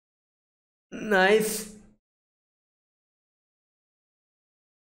 Nice.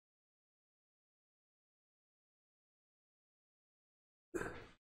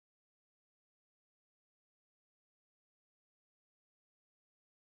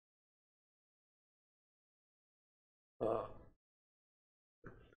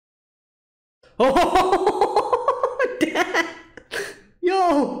 Oh, damn.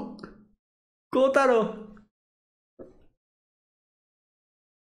 Yo, Kotaro.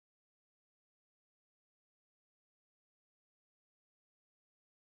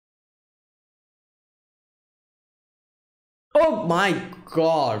 Oh my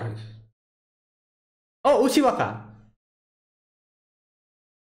god. Oh, Ushiwaka.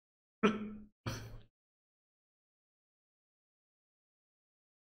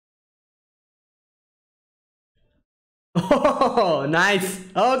 Oh, nice.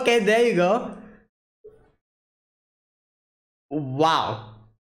 Okay, there you go. Wow.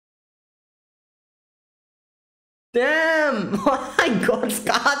 Damn. Oh my god,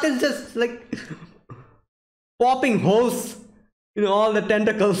 Scarlet is just like popping holes in all the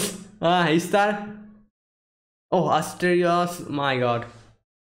tentacles. Ah, Istar. Oh, Asterios. My god.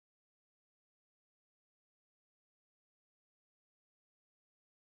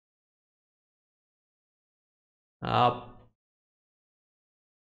 Uh,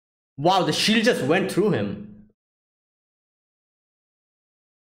 wow, the shield just went through him.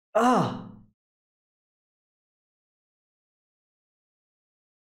 Ah.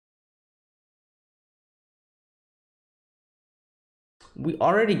 We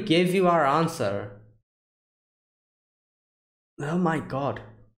already gave you our answer. Oh my god.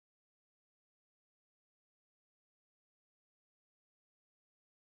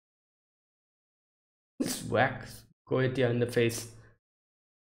 Let's whack Goetia in the face.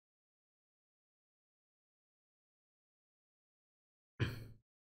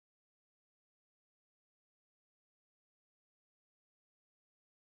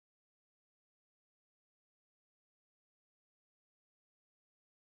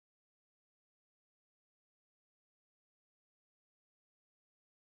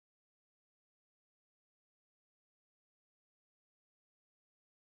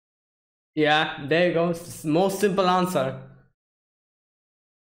 Yeah, there you go. Most simple answer.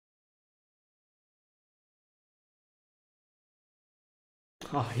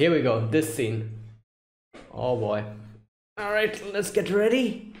 Oh, here we go. This scene. Oh boy. Alright, let's get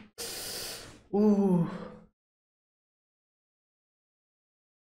ready. Ooh.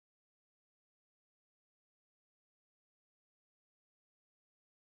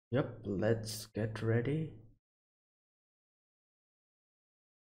 Yep, let's get ready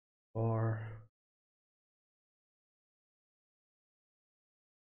for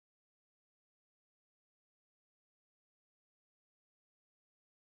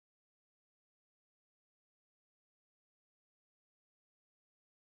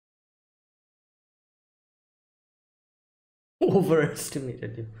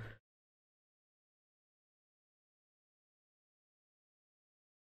overestimated you.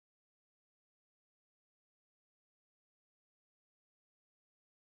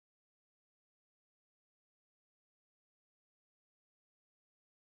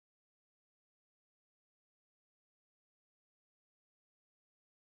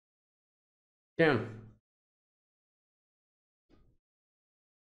 Damn.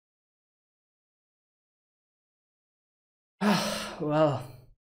 Well,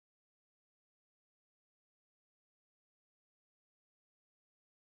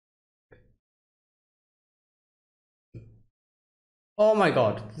 oh my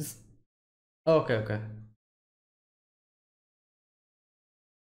god. Okay, okay.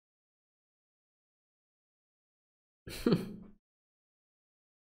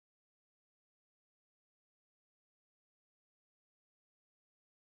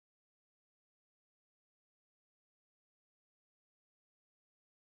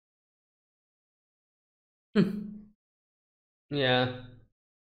 Yeah.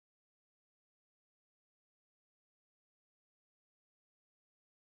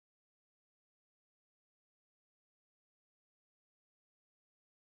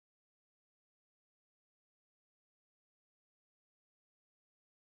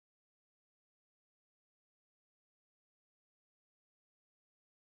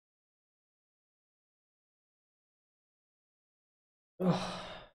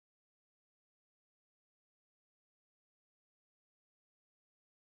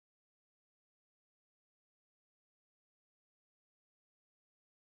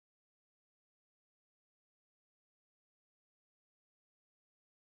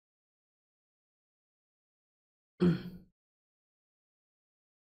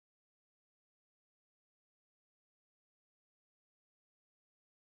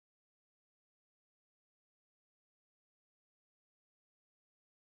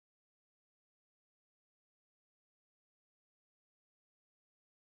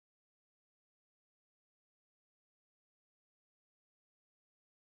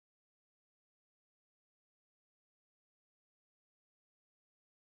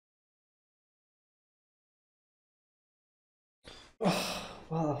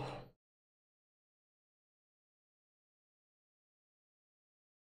 Wow.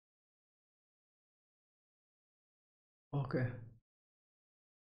 Okay.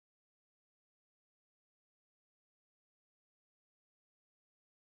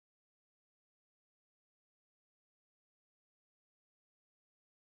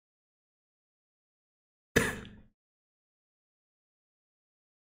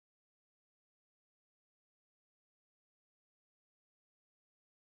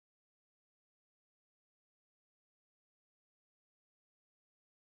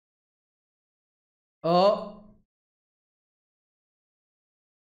 Oh.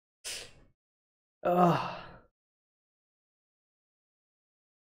 Ah.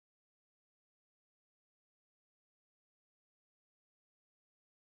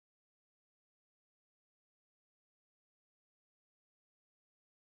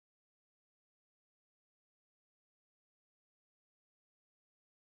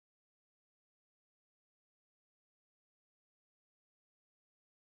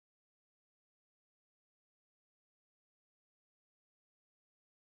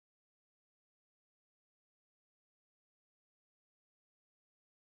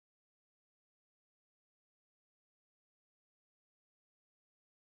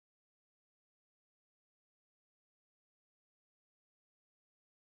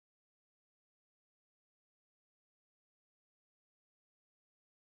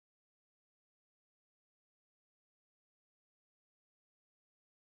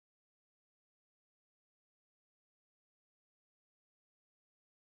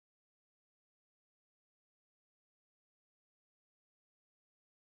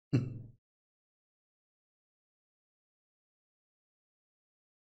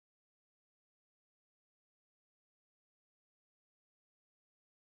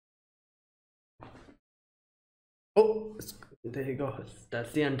 Oh, there you go.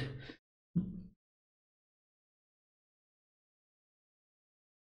 That's the end.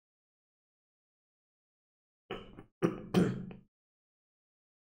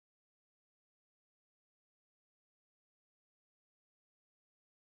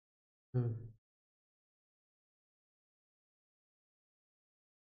 Hmm.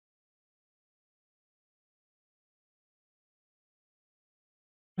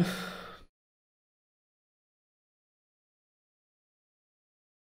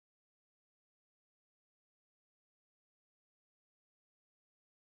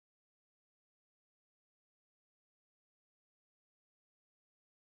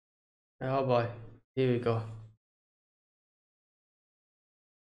 Oh boy. Here we go.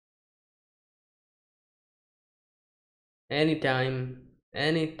 Anytime.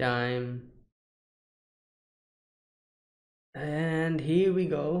 Anytime. And here we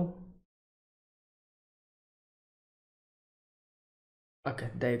go. Okay,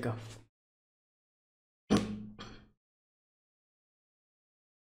 there you go.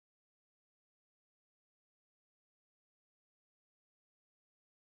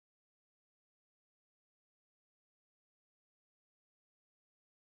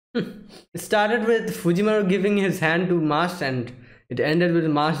 It started with Fujimaru giving his hand to Mast, and it ended with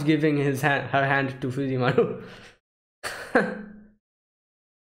Mast giving her hand to Fujimaru.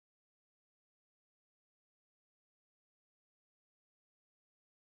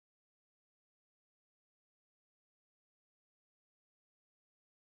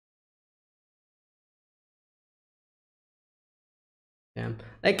 Yeah,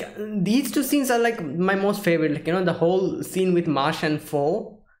 like these two scenes are like my most favorite. Like, you know, the whole scene with Marsh and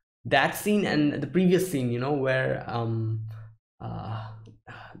Foe, that scene, and the previous scene, you know, where uh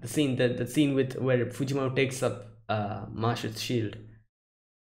the scene with where Fujimoto takes up Marsh's shield.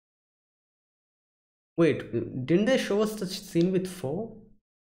 Wait, didn't they show us the scene with Foe?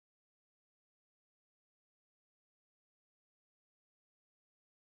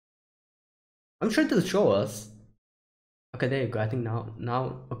 I'm sure they'll show us. Okay, there you go. I think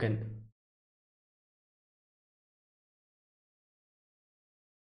now okay.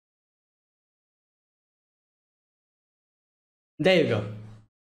 There you go.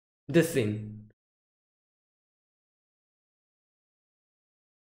 This scene.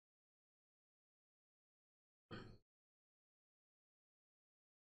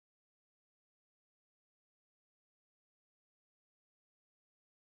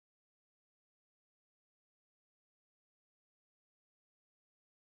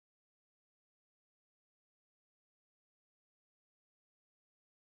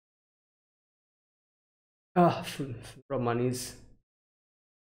 Ah, Romani's.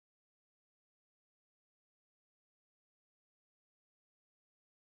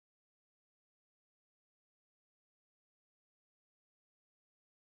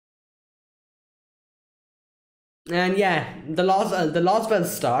 And yeah, the laws will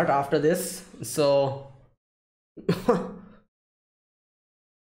start after this. So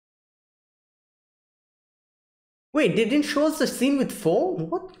wait, they didn't show us the scene with Foe?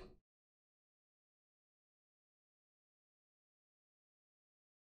 What?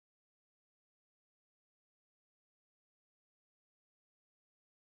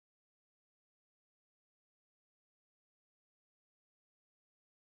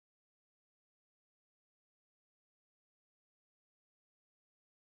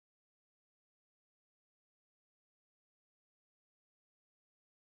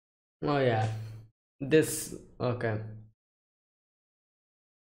 Oh yeah. This okay.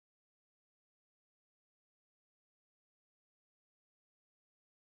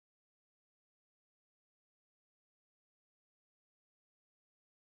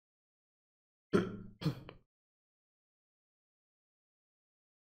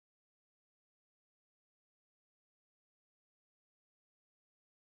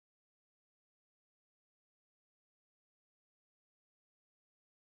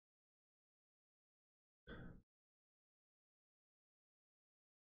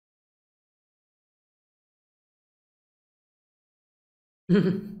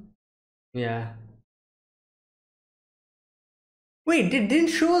 Yeah. Wait, they didn't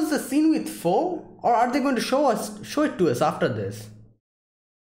show us the scene with Foe? Or are they going to show it to us after this?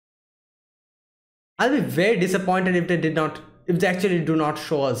 I'll be very disappointed if they did not, if they actually do not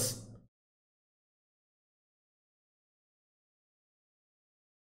show us.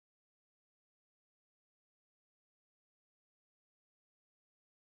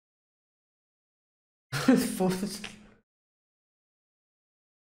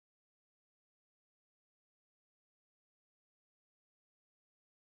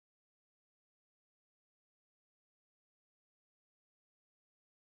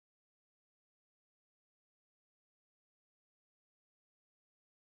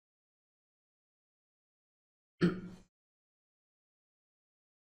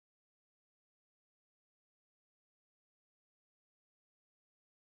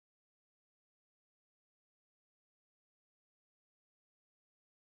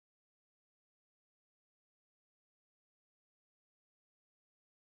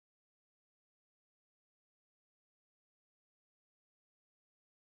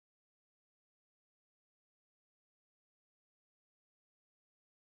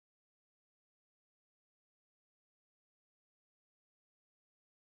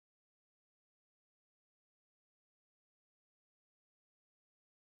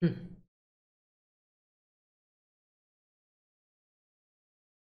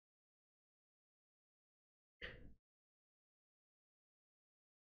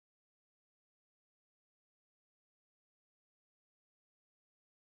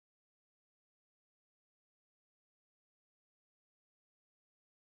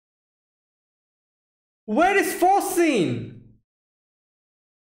 Where is Foe scene?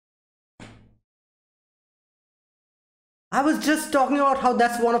 I was just talking about how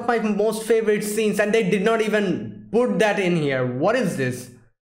that's one of my most favorite scenes and they did not even put that in here. What is this?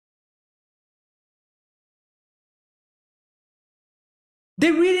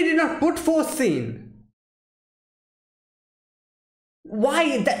 They really did not put Foe scene.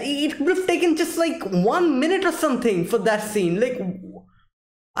 Why? That it would have taken just like 1 minute or something for that scene. Like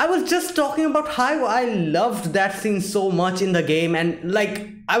I was just talking about how I loved that scene so much in the game, and like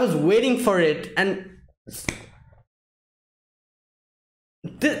I was waiting for it, and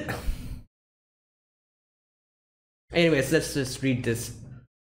anyways, let's just read this.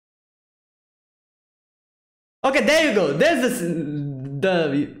 Okay, there you go. There's this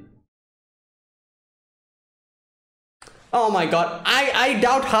the oh my god. I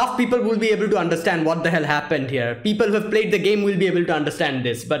doubt half people will be able to understand what the hell happened here. People who have played the game will be able to understand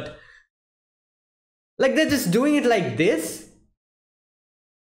this, but like they're just doing it like this.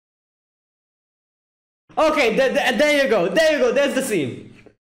 Okay, there you go. There you go. There's the scene.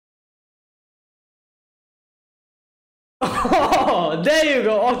 Oh, there you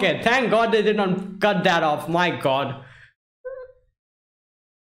go. Okay, thank God they did not cut that off. My God.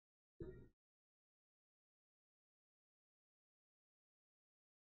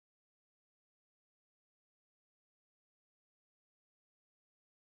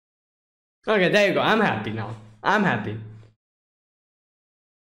 Okay, there you go. I'm happy now. I'm happy.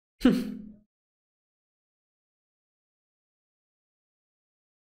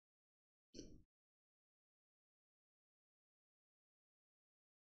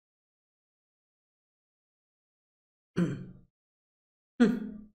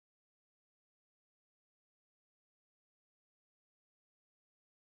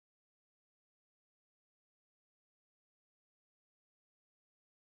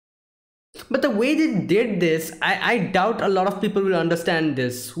 But the way they did this, I doubt a lot of people will understand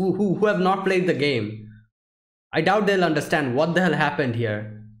this who have not played the game. I doubt they'll understand what the hell happened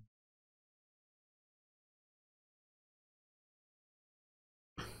here.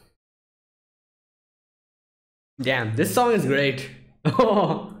 Damn, this song is great.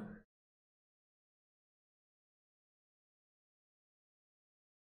 Oh,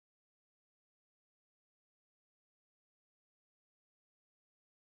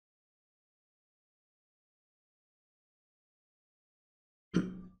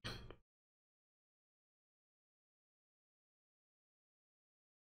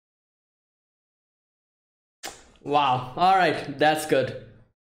 wow. All right, that's good.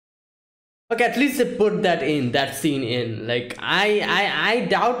 Okay, at least they put that scene in. Like I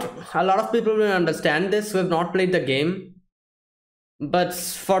doubt a lot of people will understand this who have not played the game. But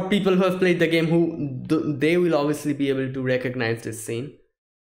for people who have played the game, they will obviously be able to recognize this scene.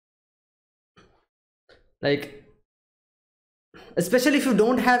 Like especially if you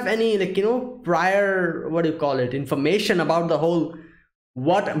don't have any like prior, what do you call it, information about the whole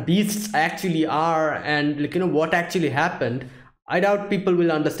what beasts actually are, and like what actually happened. I doubt people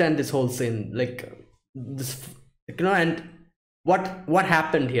will understand this whole scene, like this, like, and what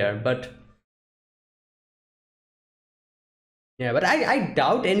happened here. But yeah, but I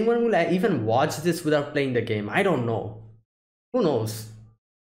doubt anyone will even watch this without playing the game. I don't know, who knows.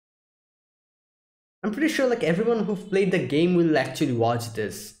 I'm pretty sure like everyone who've played the game will actually watch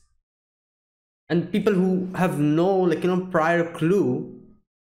this, and people who have no like prior clue,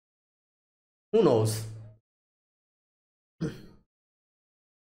 who knows.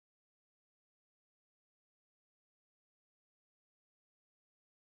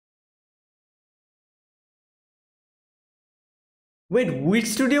 Wait, which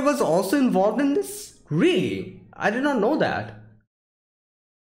studio was also involved in this? Really? I did not know that.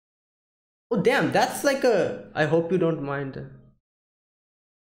 Oh damn, that's like a, I hope you don't mind.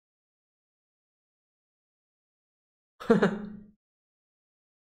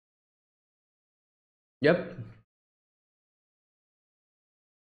 Yep.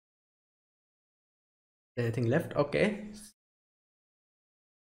 Anything left? Okay.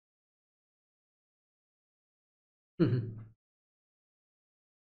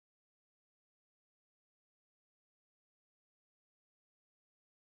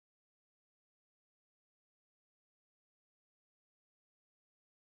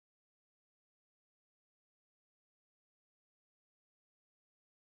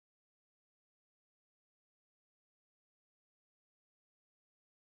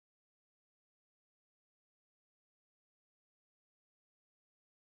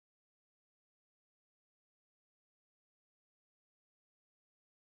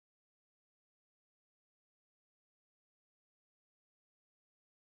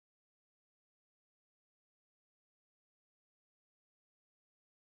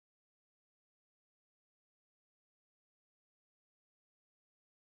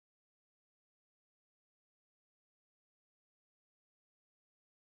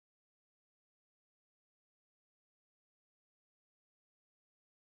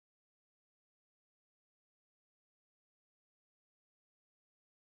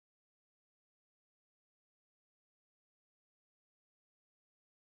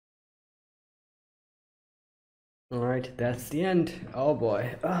 All right, that's the end. Oh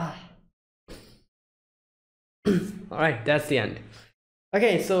boy. All right, that's the end.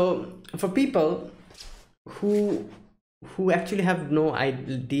 Okay, so for people who actually have no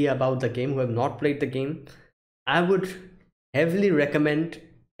idea about the game, who have not played the game, I would heavily recommend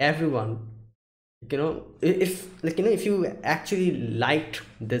everyone, if if you actually liked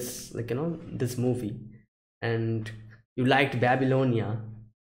this, this movie, and you liked Babylonia,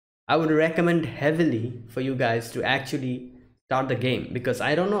 I would recommend heavily for you guys to actually start the game, because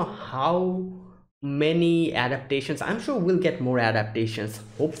I don't know how many adaptations. I'm sure we'll get more adaptations,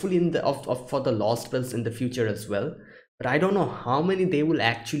 hopefully in the of for the Lost Wells in the future as well. But I don't know how many they will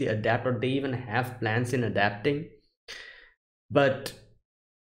actually adapt, or they even have plans in adapting. But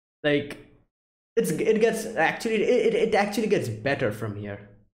like it actually gets better from here.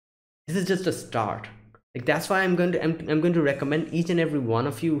 This is just a start. Like that's why I'm going to recommend each and every one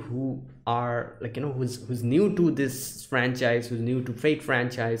of you who are who's new to this franchise, who's new to Fate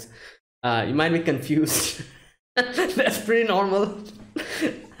franchise. You might be confused. That's pretty normal.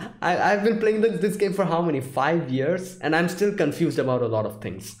 I've been playing this game for how many, 5 years, and I'm still confused about a lot of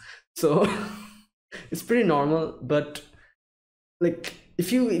things. So it's pretty normal. But like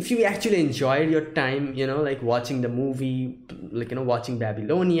if you actually enjoyed your time, like watching the movie, watching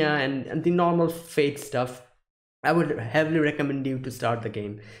Babylonia and the normal Fate stuff, I would heavily recommend you to start the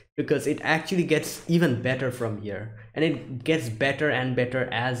game, because it actually gets even better from here, and it gets better and better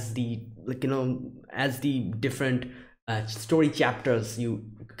as the as the different story chapters you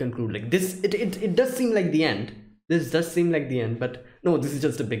conclude. Like this, it does seem like the end. This does seem like the end, but no, this is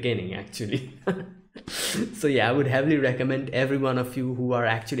just the beginning actually. So yeah, I would heavily recommend every one of you who are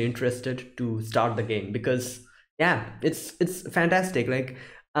actually interested to start the game, because yeah, it's fantastic. Like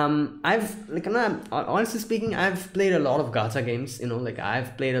I've honestly speaking, I've played a lot of gacha games.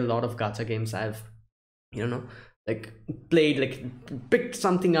 I've played a lot of gacha games. I've you know like played, picked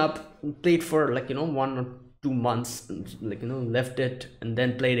something up, played for 1 or 2 months, left it and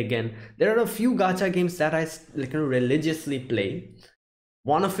then played again. There are a few gacha games that I religiously play.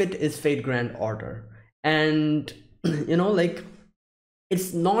 One of it is Fate Grand Order, and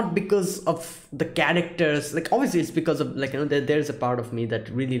it's not because of the characters. Like obviously it's because of there's a part of me that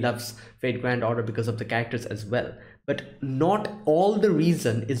really loves Fate Grand Order because of the characters as well, but not all the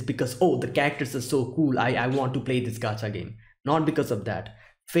reason is because, oh, the characters are so cool, I want to play this gacha game. Not because of that.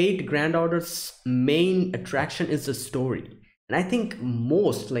 Fate Grand Order's main attraction is the story, and I think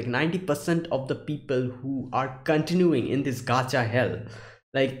most, like 90% of the people who are continuing in this gacha hell,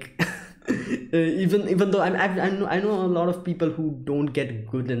 like even though I know a lot of people who don't get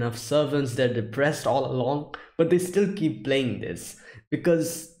good enough servants, they're depressed all along, but they still keep playing this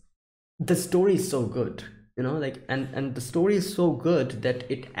because the story is so good, and the story is so good that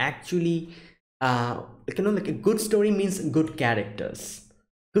it actually a good story means good characters.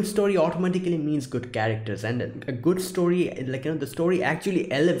 Good story automatically means good characters, and a good story, the story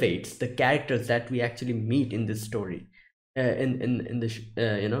actually elevates the characters that we actually meet in this story, in the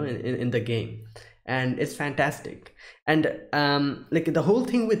in the game, and it's fantastic. And the whole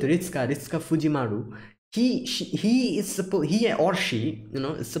thing with Ritsuka Fujimaru, he is supposed, he or she,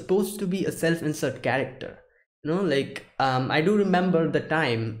 is supposed to be a self-insert character. I do remember the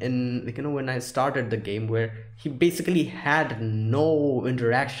time in when I started the game where he basically had no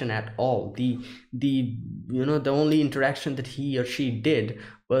interaction at all. The only interaction that he or she did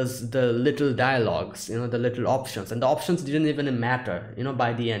was the little dialogues, the little options, and the options didn't even matter.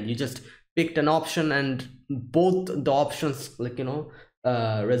 By the end, you just picked an option, and both the options,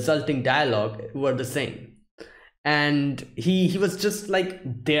 resulting dialogue were the same. And he was just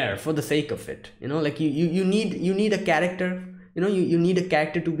there for the sake of it. You need a character, you need a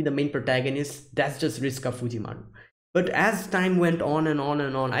character to be the main protagonist. That's just Ritsuka Fujimaru. But as time went on and on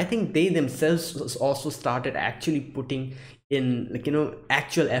and on, I think they themselves also started actually putting in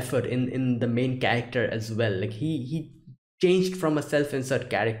actual effort in the main character as well. He changed from a self-insert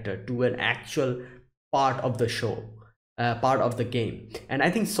character to an actual part of the show, part of the game. And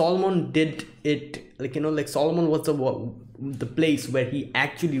I think Solomon did it, Solomon was the place where he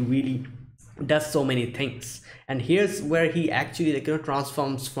actually really does so many things. And here's where he actually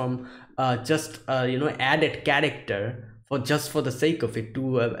transforms from just added character for the sake of it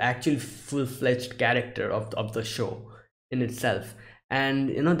to actually full-fledged character of the show in itself. And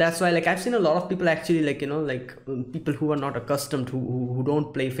that's why I've seen a lot of people actually people who are not accustomed, who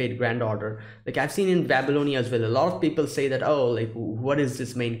don't play Fate Grand Order. I've seen in Babylonia as well, a lot of people say that, oh, what is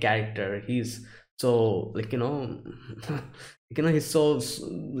this main character, he's so he's so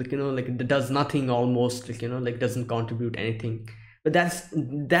does nothing almost, doesn't contribute anything. But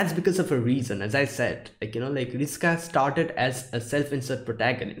that's because of a reason. As I said, like, like Riska started as a self-insert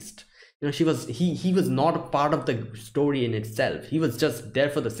protagonist. She was he was not a part of the story in itself. He was just there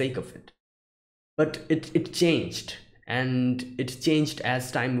for the sake of it. But it changed, and it changed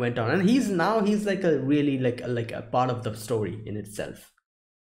as time went on, and he's like a really like a part of the story in itself.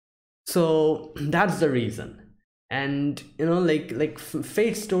 So that's the reason. And like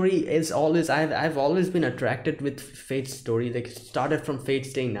Fate's story is always, I've always been attracted with Fate's story. Like, it started from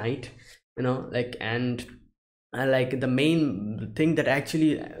Fate's Stay Night, like, and like the main thing that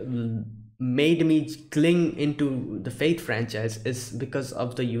actually made me cling into the Fate franchise is because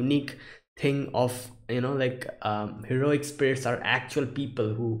of the unique thing of like heroic spirits are actual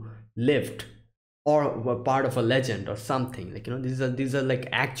people who lived or were part of a legend or something. Like, these are like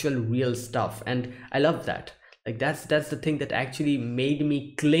actual real stuff, and I love that. Like, that's the thing that actually made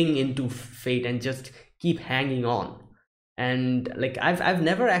me cling into Fate and just keep hanging on. And like, I've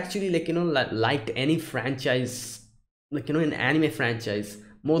never actually like liked any franchise, like an anime franchise,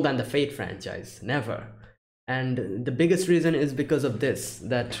 more than the Fate franchise. Never. And the biggest reason is because of this,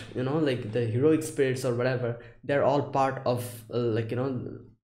 that like the heroic spirits or whatever, they're all part of like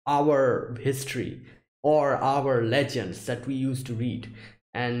our history or our legends that we used to read,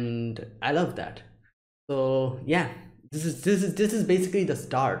 and I love that. So yeah, this is basically the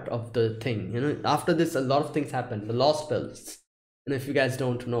start of the thing. After this, a lot of things happen. The lost spells, if you guys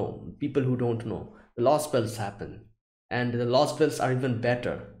don't know, people who don't know, the lost spells happen, and the lost spells are even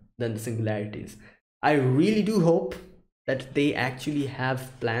better than the singularities. I really do hope that they actually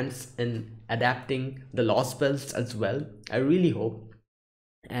have plans in adapting the lost spells as well. I really hope,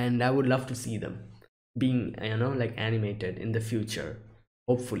 and I would love to see them being like animated in the future,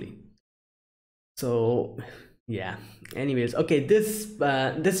 hopefully. So yeah, anyways, okay, this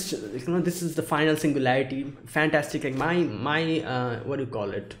is the final singularity. Fantastic. Like, my what do you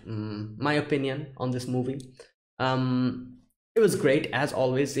call it, my opinion on this movie, it was great as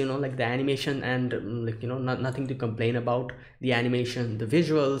always. Like the animation, and like nothing to complain about. The animation, the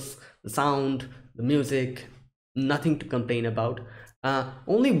visuals, the sound, the music, nothing to complain about.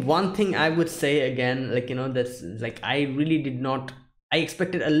 Only one thing I would say again, like that's like, I really did not, I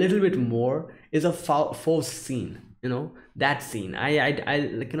expected a little bit more, is a forced scene. That scene, I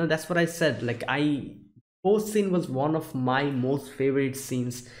like that's what I said. Like, forced scene was one of my most favorite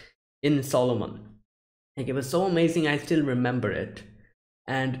scenes in Solomon. Like, it was so amazing, I still remember it.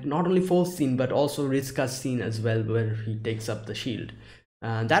 And not only forced scene, but also Rizka's scene as well, where he takes up the shield.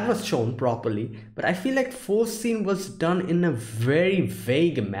 That was shown properly, but I feel like forced scene was done in a very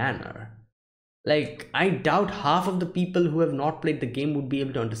vague manner. Like, I doubt half of the people who have not played the game would be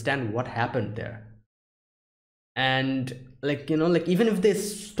able to understand what happened there. And like like, even if they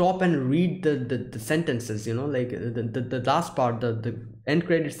stop and read the sentences, like the last part, the end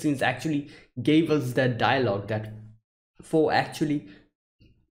credit scenes actually gave us that dialogue that Foe actually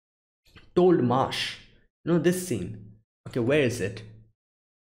told Marsh. This scene. Okay, where is it?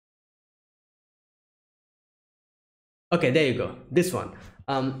 Okay, there you go. This one.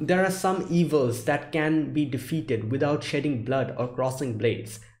 There are some evils that can be defeated without shedding blood or crossing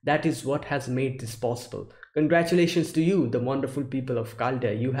blades. That is what has made this possible. Congratulations to you, the wonderful people of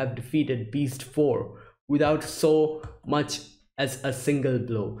Chaldea. You have defeated Beast 4 without so much as a single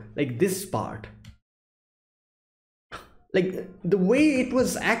blow. Like, this part. Like, the way it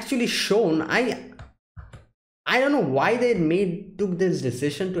was actually shown, I don't know why they took this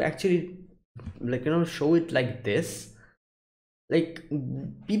decision to actually like show it like this. Like,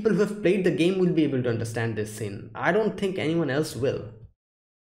 people who have played the game will be able to understand this scene. I don't think anyone else will.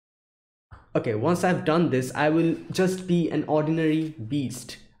 Okay, once I've done this, I will just be an ordinary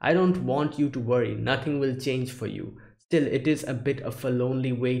beast. I don't want you to worry. Nothing will change for you. Still, it is a bit of a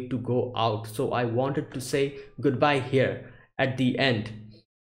lonely way to go out, so I wanted to say goodbye here at the end.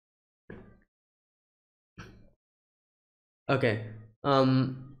 Okay. Is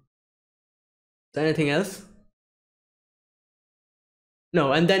there anything else?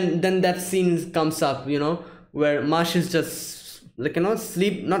 No, and then that scene comes up, where Marsh is just like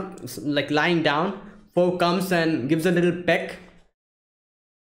sleep, not like lying down. Foe comes and gives a little peck,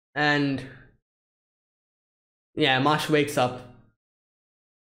 and yeah, Marsh wakes up.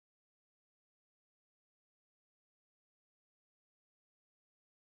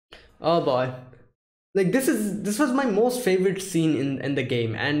 Oh boy, like, this was my most favorite scene in the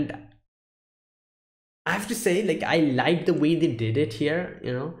game, and I have to say, like, I like the way they did it here.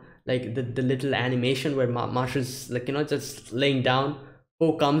 Like the little animation where Marsh is like just laying down.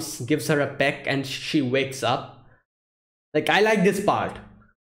 Poe comes, gives her a peck, and she wakes up. Like, I like this part.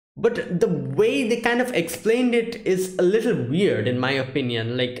 but the way they kind of explained it is a little weird in my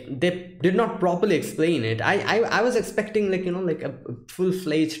opinion. Like they did not properly explain it. I was expecting, like, you know, like a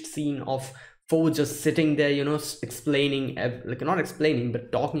full-fledged scene of Foe just sitting there, you know, explaining, like not explaining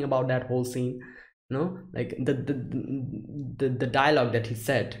but talking about that whole scene, you know, like the dialogue that he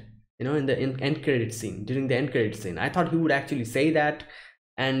said, you know, in the end credit scene. During the end credit scene, I thought he would actually say that,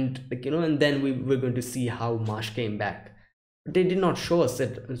 and, like, you know, and then we're going to see how Marsh came back. They did not show us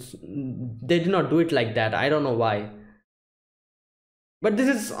it. They did not do it like that. I don't know why, but this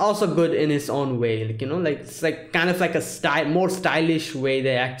is also good in its own way. Like, you know, like it's like kind of like a style, more stylish way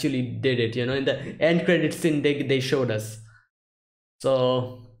they actually did it, you know. In the end credit scene, they showed us.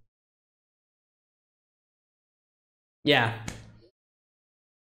 So yeah.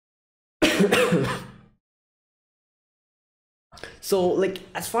 So, like,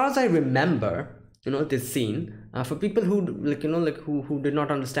 as far as I remember, you know, this scene, for people who, like, you know, like who did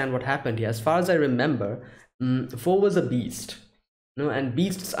not understand what happened here, as far as I remember, Foe was a beast, you know, and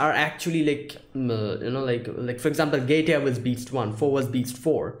beasts are actually like, you know, like for example, Gatia was beast 1, Foe was beast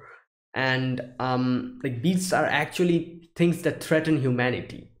 4, and like beasts are actually things that threaten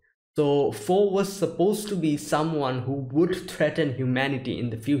humanity. So Foe was supposed to be someone who would threaten humanity in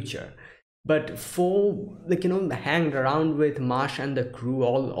the future, but Foe, like, you know, hanged around with Marsh and the crew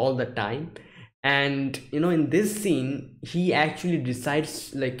all the time. And, you know, in this scene he actually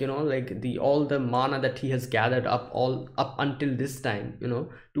decides, like, you know, like the all the mana that he has gathered up until this time, you know,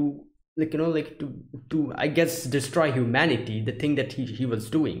 to, like, you know, like to I guess destroy humanity, the thing that he was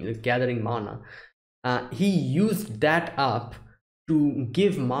doing, like gathering mana. He used that up to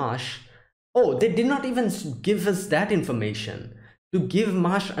give Marsh. Oh, they did not even give us that information. To give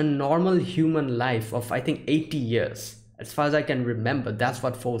Marsh a normal human life of, I think, 80 years. As far as I can remember, that's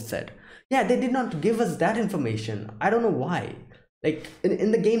what Foe said. Yeah, they did not give us that information. I don't know why. Like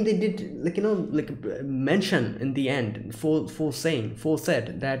in the game, they did, like, you know, like mention in the end. Foe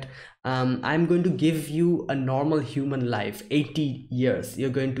said that I'm going to give you a normal human life, 80 years.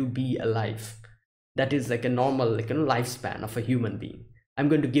 You're going to be alive. That is like a normal, like, you know, lifespan of a human being. I'm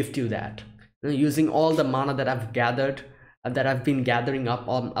going to gift you that, you know, using all the mana that I've gathered, that I've been gathering up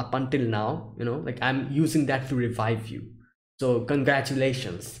until now, you know, like I'm using that to revive you. So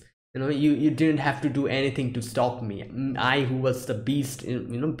congratulations, you know, you didn't have to do anything to stop me. I, who was the beast, you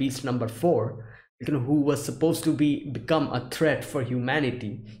know, beast number 4, you know, who was supposed to become a threat for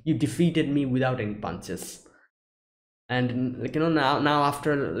humanity, you defeated me without any punches. And, like, you know, now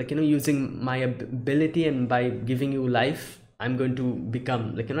after, like, you know, using my ability and by giving you life, I'm going to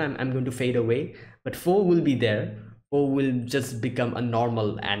become, like, you know, I'm going to fade away, but Foe will be there. Foe will just become a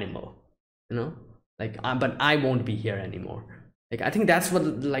normal animal, you know, like, but I won't be here anymore. Like, I think that's what,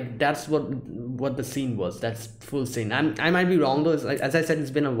 like, that's what the scene was. That's full scene. I might be wrong though. Like, as I said,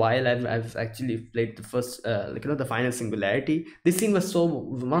 it's been a while. I've actually played the first, like, you know, the final singularity. This scene was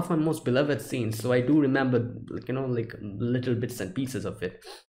one of my most beloved scenes, so I do remember, like, you know, like little bits and pieces of it.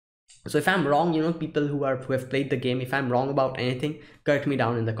 So if I'm wrong, you know, people who have played the game, if I'm wrong about anything, correct me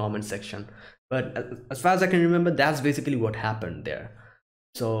down in the comment section. But as far as I can remember, that's basically what happened there.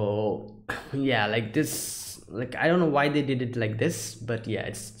 So yeah, like this, like, I don't know why they did it like this, but yeah,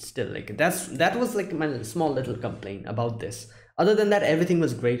 it's still like that was like my small little complaint about this. Other than that, everything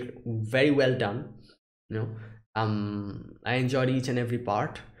was great, very well done, you know. I enjoyed each and every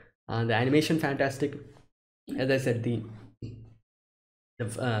part. The animation fantastic, as I said, the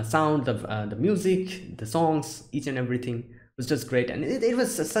sound, the music, the songs, each and everything was just great. And it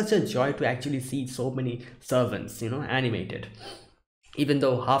was such a joy to actually see so many servants, you know, animated, even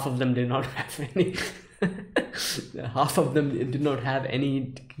though half of them did not have any half of them did not have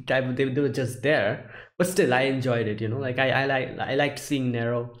any type of, they were just there, but still I enjoyed it, you know. Like I liked seeing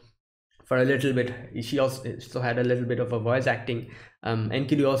Nero for a little bit. She also had a little bit of a voice acting.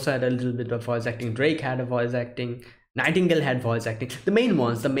 Enkidu also had a little bit of voice acting. Drake had a voice acting. Nightingale had voice acting.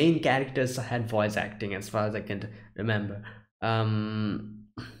 The main characters had voice acting, as far as I can remember. I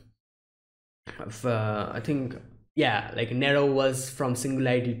think, yeah, like Nero was from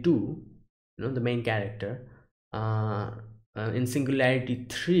Singularity 2, you know, the main character. In Singularity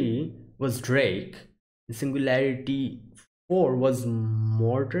 3 was Drake. In Singularity 4 was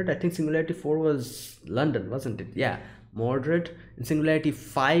Mordred. I think Singularity 4 was London, wasn't it? Yeah, Mordred. In Singularity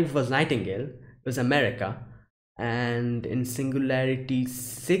 5 was Nightingale. It was America. And in Singularity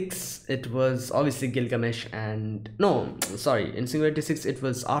 6 it was obviously Gilgamesh, and no, sorry, in Singularity 6 it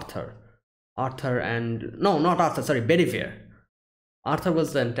was Arthur. And no, not Arthur, sorry, Bedivere. Arthur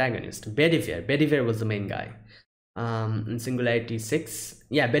was the antagonist. Bedivere was the main guy. In Singularity 6,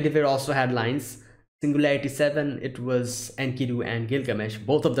 yeah, Bedivere also had lines. Singularity 7, it was Enkidu and Gilgamesh.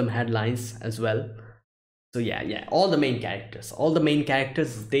 Both of them had lines as well. So yeah, all the main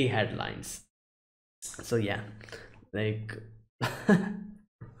characters, they had lines. So yeah, like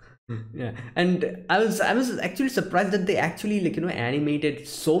yeah. And I was actually surprised that they actually, like, animated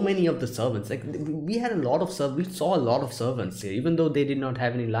so many of the servants. Like, we had a lot of we saw a lot of servants here, even though they did not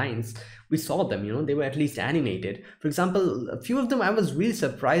have any lines. We saw them, they were at least animated. For example, a few of them I was really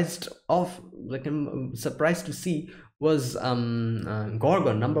surprised of, like, I'm surprised to see was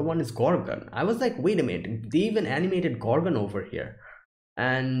Gorgon. Number one is Gorgon. I was like, wait a minute, they even animated Gorgon over here.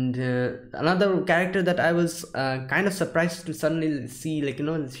 And another character that I was kind of surprised to suddenly see, like,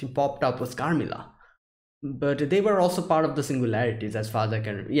 she popped up, was Carmilla. But they were also part of the singularities, as far as I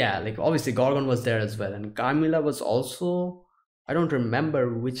can. Yeah, like, obviously Gorgon was there as well, and Carmilla was also, I don't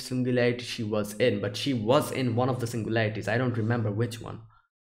remember which singularity she was in, but she was in one of the singularities. I don't remember which one.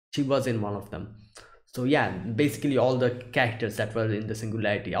 She was in one of them. So yeah, basically all the characters that were in the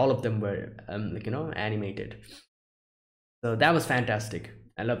singularity, all of them were like, animated. So that was fantastic.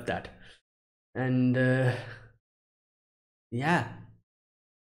 I love that. And yeah,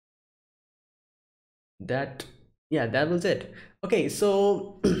 that yeah, that was it. Okay,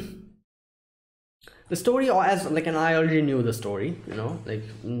 so the story, or as like, and I already knew the story,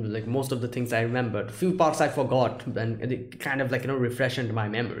 like most of the things I remembered. A few parts I forgot, and it kind of, like, refreshed my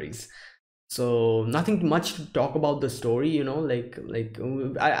memories. So nothing much to talk about the story, I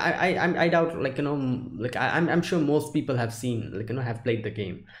doubt, like, like, I'm sure most people have seen, like, have played the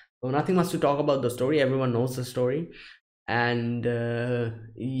game. So nothing much to talk about the story. Everyone knows the story. And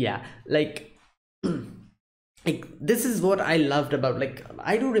yeah, like, like, this is what I loved about, like,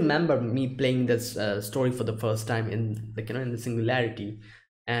 I do remember me playing this story for the first time in, like, in the singularity.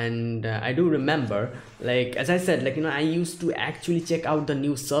 And I do remember, like, as I said, like, I used to actually check out the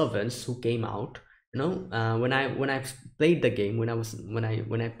new servants who came out, when I played the game, when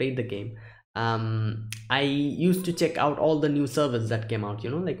I played the game. I used to check out all the new servants that came out,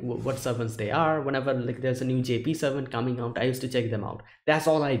 like, what servants they are. Whenever, like, there's a new JP servant coming out, I used to check them out. That's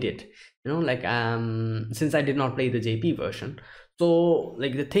all I did, like, since I did not play the JP version. So,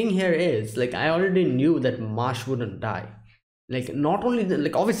 like, the thing here is, like, I already knew that Marsh wouldn't die. Like, not only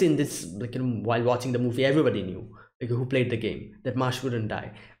like, obviously in this, like, while watching the movie, everybody knew, like, who played the game, that Marsh wouldn't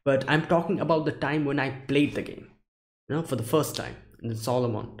die. But I'm talking about the time when I played the game, for the first time in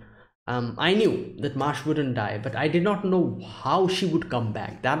Solomon. I knew that Marsh wouldn't die, but I did not know how she would come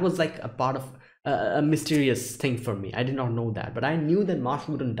back. That was like a part of a mysterious thing for me. I did not know that, but I knew that Marsh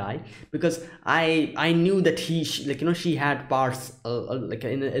wouldn't die, because I knew that she, like, she had parts like,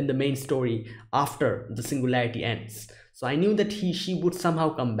 in the main story after the singularity ends. So I knew that she would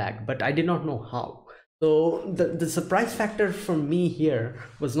somehow come back, but I did not know how. So the surprise factor for me here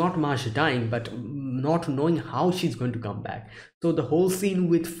was not Marsh dying, but not knowing how she's going to come back. So the whole scene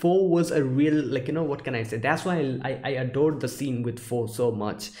with Foe was a real, like, what can I say? That's why I adored the scene with Foe so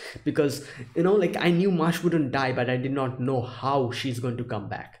much, because, like, I knew Marsh wouldn't die, but I did not know how she's going to come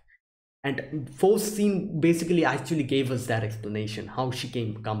back. And Foe's scene basically actually gave us that explanation, how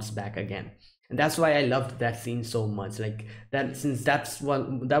she comes back again. And that's why I loved that scene so much, like, that, since that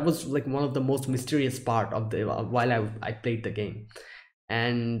was like one of the most mysterious part of the while I played the game.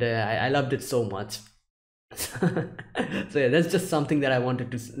 And I loved it so much. So yeah, that's just something that I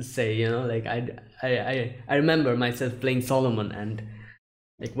wanted to say, like, I remember myself playing Solomon, and,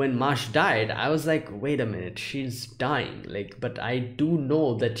 like, when Marsh died, I was like, wait a minute, she's dying, like, but I do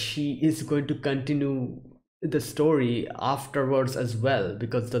know that she is going to continue the story afterwards as well,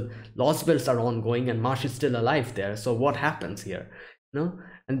 because the Lost Bells are ongoing and Marsh is still alive there. So what happens here, and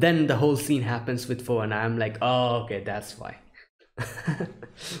then the whole scene happens with Foe, and I'm like, oh, okay, that's why.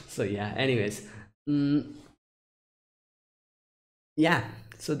 So yeah, anyways, yeah,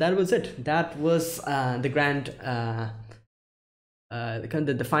 so that was it. That was the grand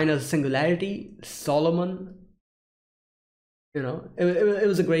the final singularity, Solomon. It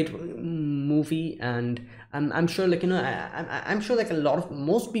was a great movie, and I'm sure, like, I'm sure, like,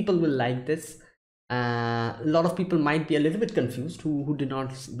 most people will like this. A lot of people might be a little bit confused who did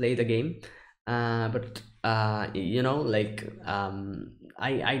not play the game, but like,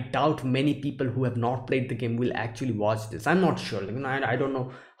 I doubt many people who have not played the game will actually watch this. I'm not sure, like, I don't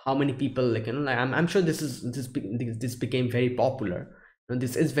know how many people, like, like, I'm sure this became very popular.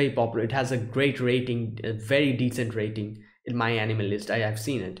 This is very popular. It has a great rating, a very decent rating in my anime list. I have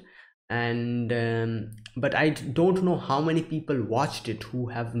seen it. And but I don't know how many people watched it who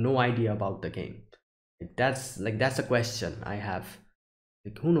have no idea about the game. That's a question I have.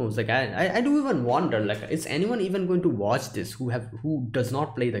 Like, who knows? Like, I do even wonder, like, is anyone even going to watch this who does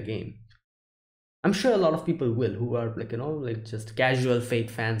not play the game? I'm sure a lot of people will, who are like, like just casual Fate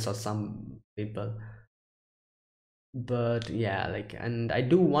fans or some people. But yeah, like, and I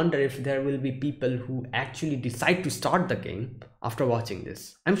do wonder if there will be people who actually decide to start the game after watching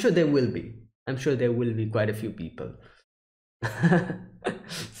this. I'm sure there will be. I'm sure there will be quite a few people.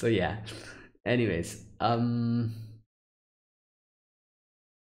 So yeah. Anyways,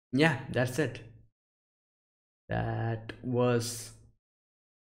 yeah, that's it. That was,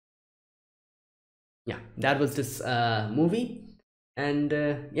 yeah, that was this movie. And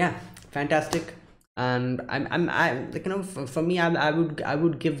yeah, fantastic. And I like, for me, I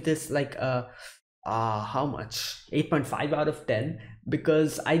would give this like a how much, 8.5 out of 10,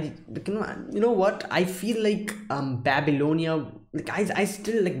 because I like, you know what, I feel like Babylonia, like I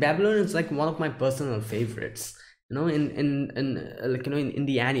still like Babylonia is like one of my personal favorites, like, in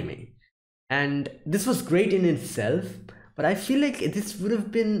the anime. And this was great in itself, but I feel like this would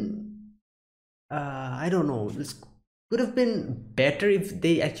have been I don't know, this could have been better if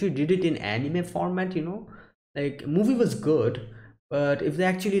they actually did it in anime format, like movie was good, but if they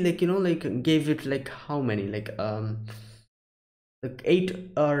actually like, like gave it like how many, like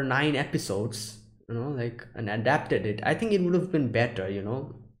 8 or 9 episodes, like, and adapted it, I think it would have been better,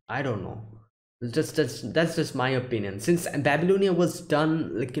 I don't know. It's just that's just my opinion, since Babylonia was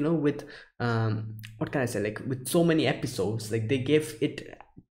done like, with what can I say, like with so many episodes, like they gave it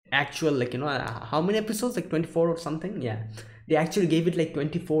actual, like, how many episodes, like 24 or something, yeah, they actually gave it like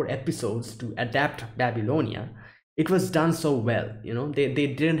 24 episodes to adapt Babylonia. It was done so well, they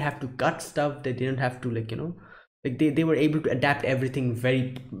didn't have to cut stuff, they didn't have to like, like they were able to adapt everything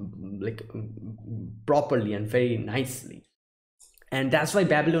very like properly and very nicely. And that's why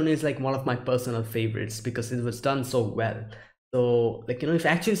Babylonia is like one of my personal favorites, because it was done so well. So like, if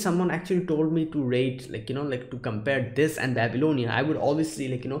actually someone actually told me to rate, like, like to compare this and Babylonia, I would obviously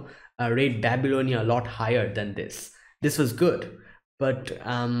like, rate Babylonia a lot higher than this. This was good, but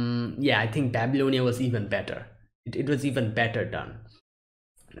yeah, I think Babylonia was even better. It was even better done.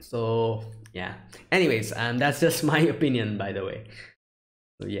 So yeah, anyways, that's just my opinion, by the way.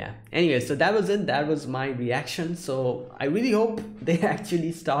 So yeah, anyway, so that was it, that was my reaction. So I really hope they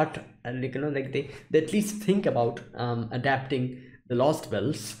actually start, like, like they at least think about adapting the Lost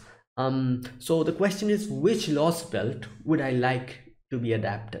Belts. So the question is, which Lost Belt would I like to be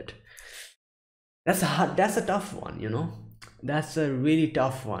adapted? That's a tough one, that's a really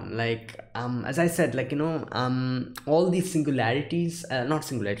tough one. Like, as I said, like, all these singularities, not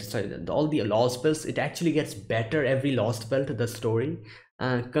singularities, sorry, all the Lost Belts, it actually gets better every Lost Belt, the story.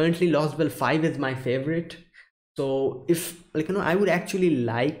 Currently Lost Belt 5 is my favorite. So if, like, I would actually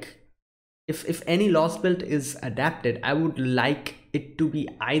like, if any Lost Belt is adapted, I would like it to be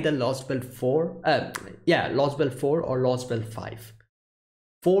either Lost Belt 4, yeah, Lost Belt 4 or Lost Belt 5.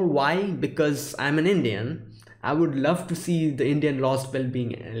 For why? Because I'm an Indian. I would love to see the Indian Lost Belt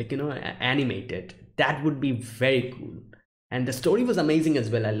being, like, animated. That would be very cool. And the story was amazing as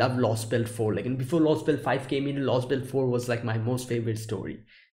well. I love Lost Belt 4. Like, and before Lost Belt 5 came in, Lost Belt 4 was like my most favorite story.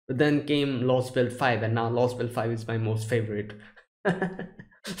 But then came Lost Belt 5, and now Lost Belt 5 is my most favorite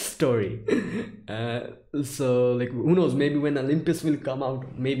story. So like, who knows, maybe when Olympus will come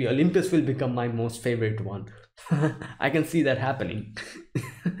out, maybe Olympus will become my most favorite one. I can see that happening.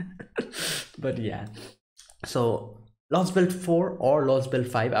 But yeah, so Lost Belt 4 or Lost Belt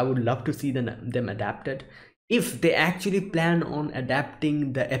 5, I would love to see them adapted. If they actually plan on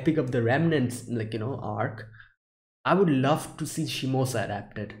adapting the Epic of the Remnants, like, arc, I would love to see Shimosa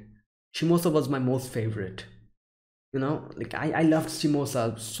adapted. Shimosa was my most favorite. Like, I loved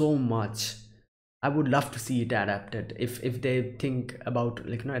Shimosa so much. I would love to see it adapted if they think about,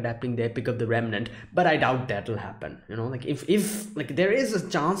 like, adapting the Epic of the Remnant, but I doubt that'll happen. Like, if like there is a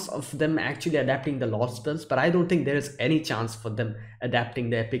chance of them actually adapting the Lost Spells, but I don't think there is any chance for them adapting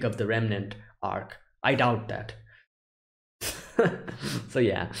the Epic of the Remnant arc. I doubt that. So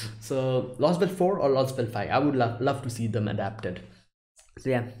yeah, so Lost Spell 4 or Lost Spell 5, I would love to see them adapted. So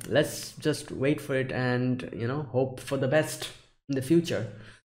yeah, let's just wait for it and, hope for the best in the future.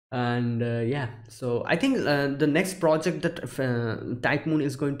 And yeah, so I think the next project that Type Moon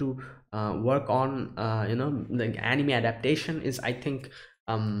is going to work on, the anime adaptation, is, I think,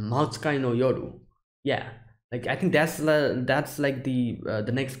 Mautsukai no Yoru. Yeah, like, I think that's like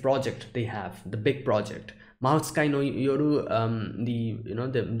the next project they have, the big project, Mautsukai no Yoru,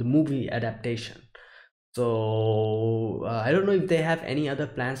 the movie adaptation. So I don't know if they have any other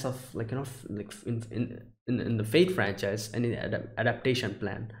plans of, like, like in the Fate franchise, any adaptation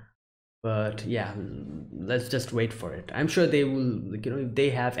plan. But yeah, let's just wait for it. I'm sure they will, like, if they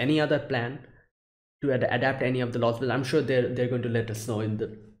have any other plan to adapt any of the Lost Belt, I'm sure they're going to let us know in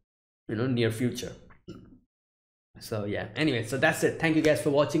the near future. So yeah, anyway, so that's it. Thank you guys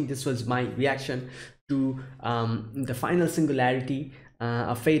for watching. This was my reaction to the final singularity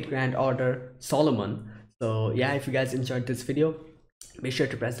of Fate Grand Order Solomon. So yeah, if you guys enjoyed this video, make sure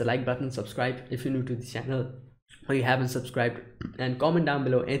to press the like button, subscribe if you're new to the channel or you haven't subscribed, and comment down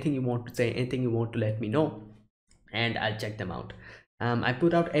below anything you want to say, anything you want to let me know, and I'll check them out. I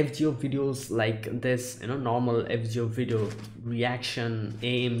put out FGO videos like this, normal FGO video reaction,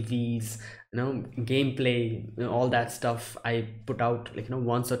 AMVs, gameplay, all that stuff. I put out like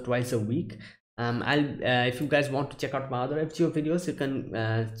once or twice a week. I'll if you guys want to check out my other FGO videos, you can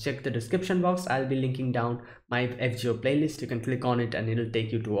check the description box. I'll be linking down my FGO playlist. You can click on it and it'll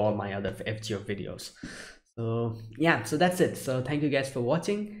take you to all my other FGO videos. So yeah, so that's it. So thank you guys for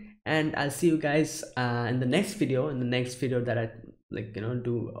watching, and I'll see you guys in the next video, that I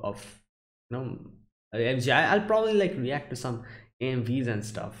do of FGO. I'll probably like react to some AMVs and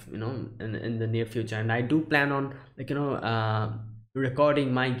stuff in the near future, and I do plan on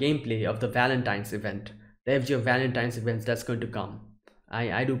recording my gameplay of the Valentine's event, the FGO Valentine's events that's going to come.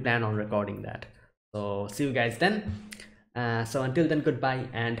 I do plan on recording that. So see you guys then. So until then, goodbye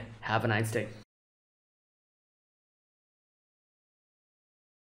and have a nice day.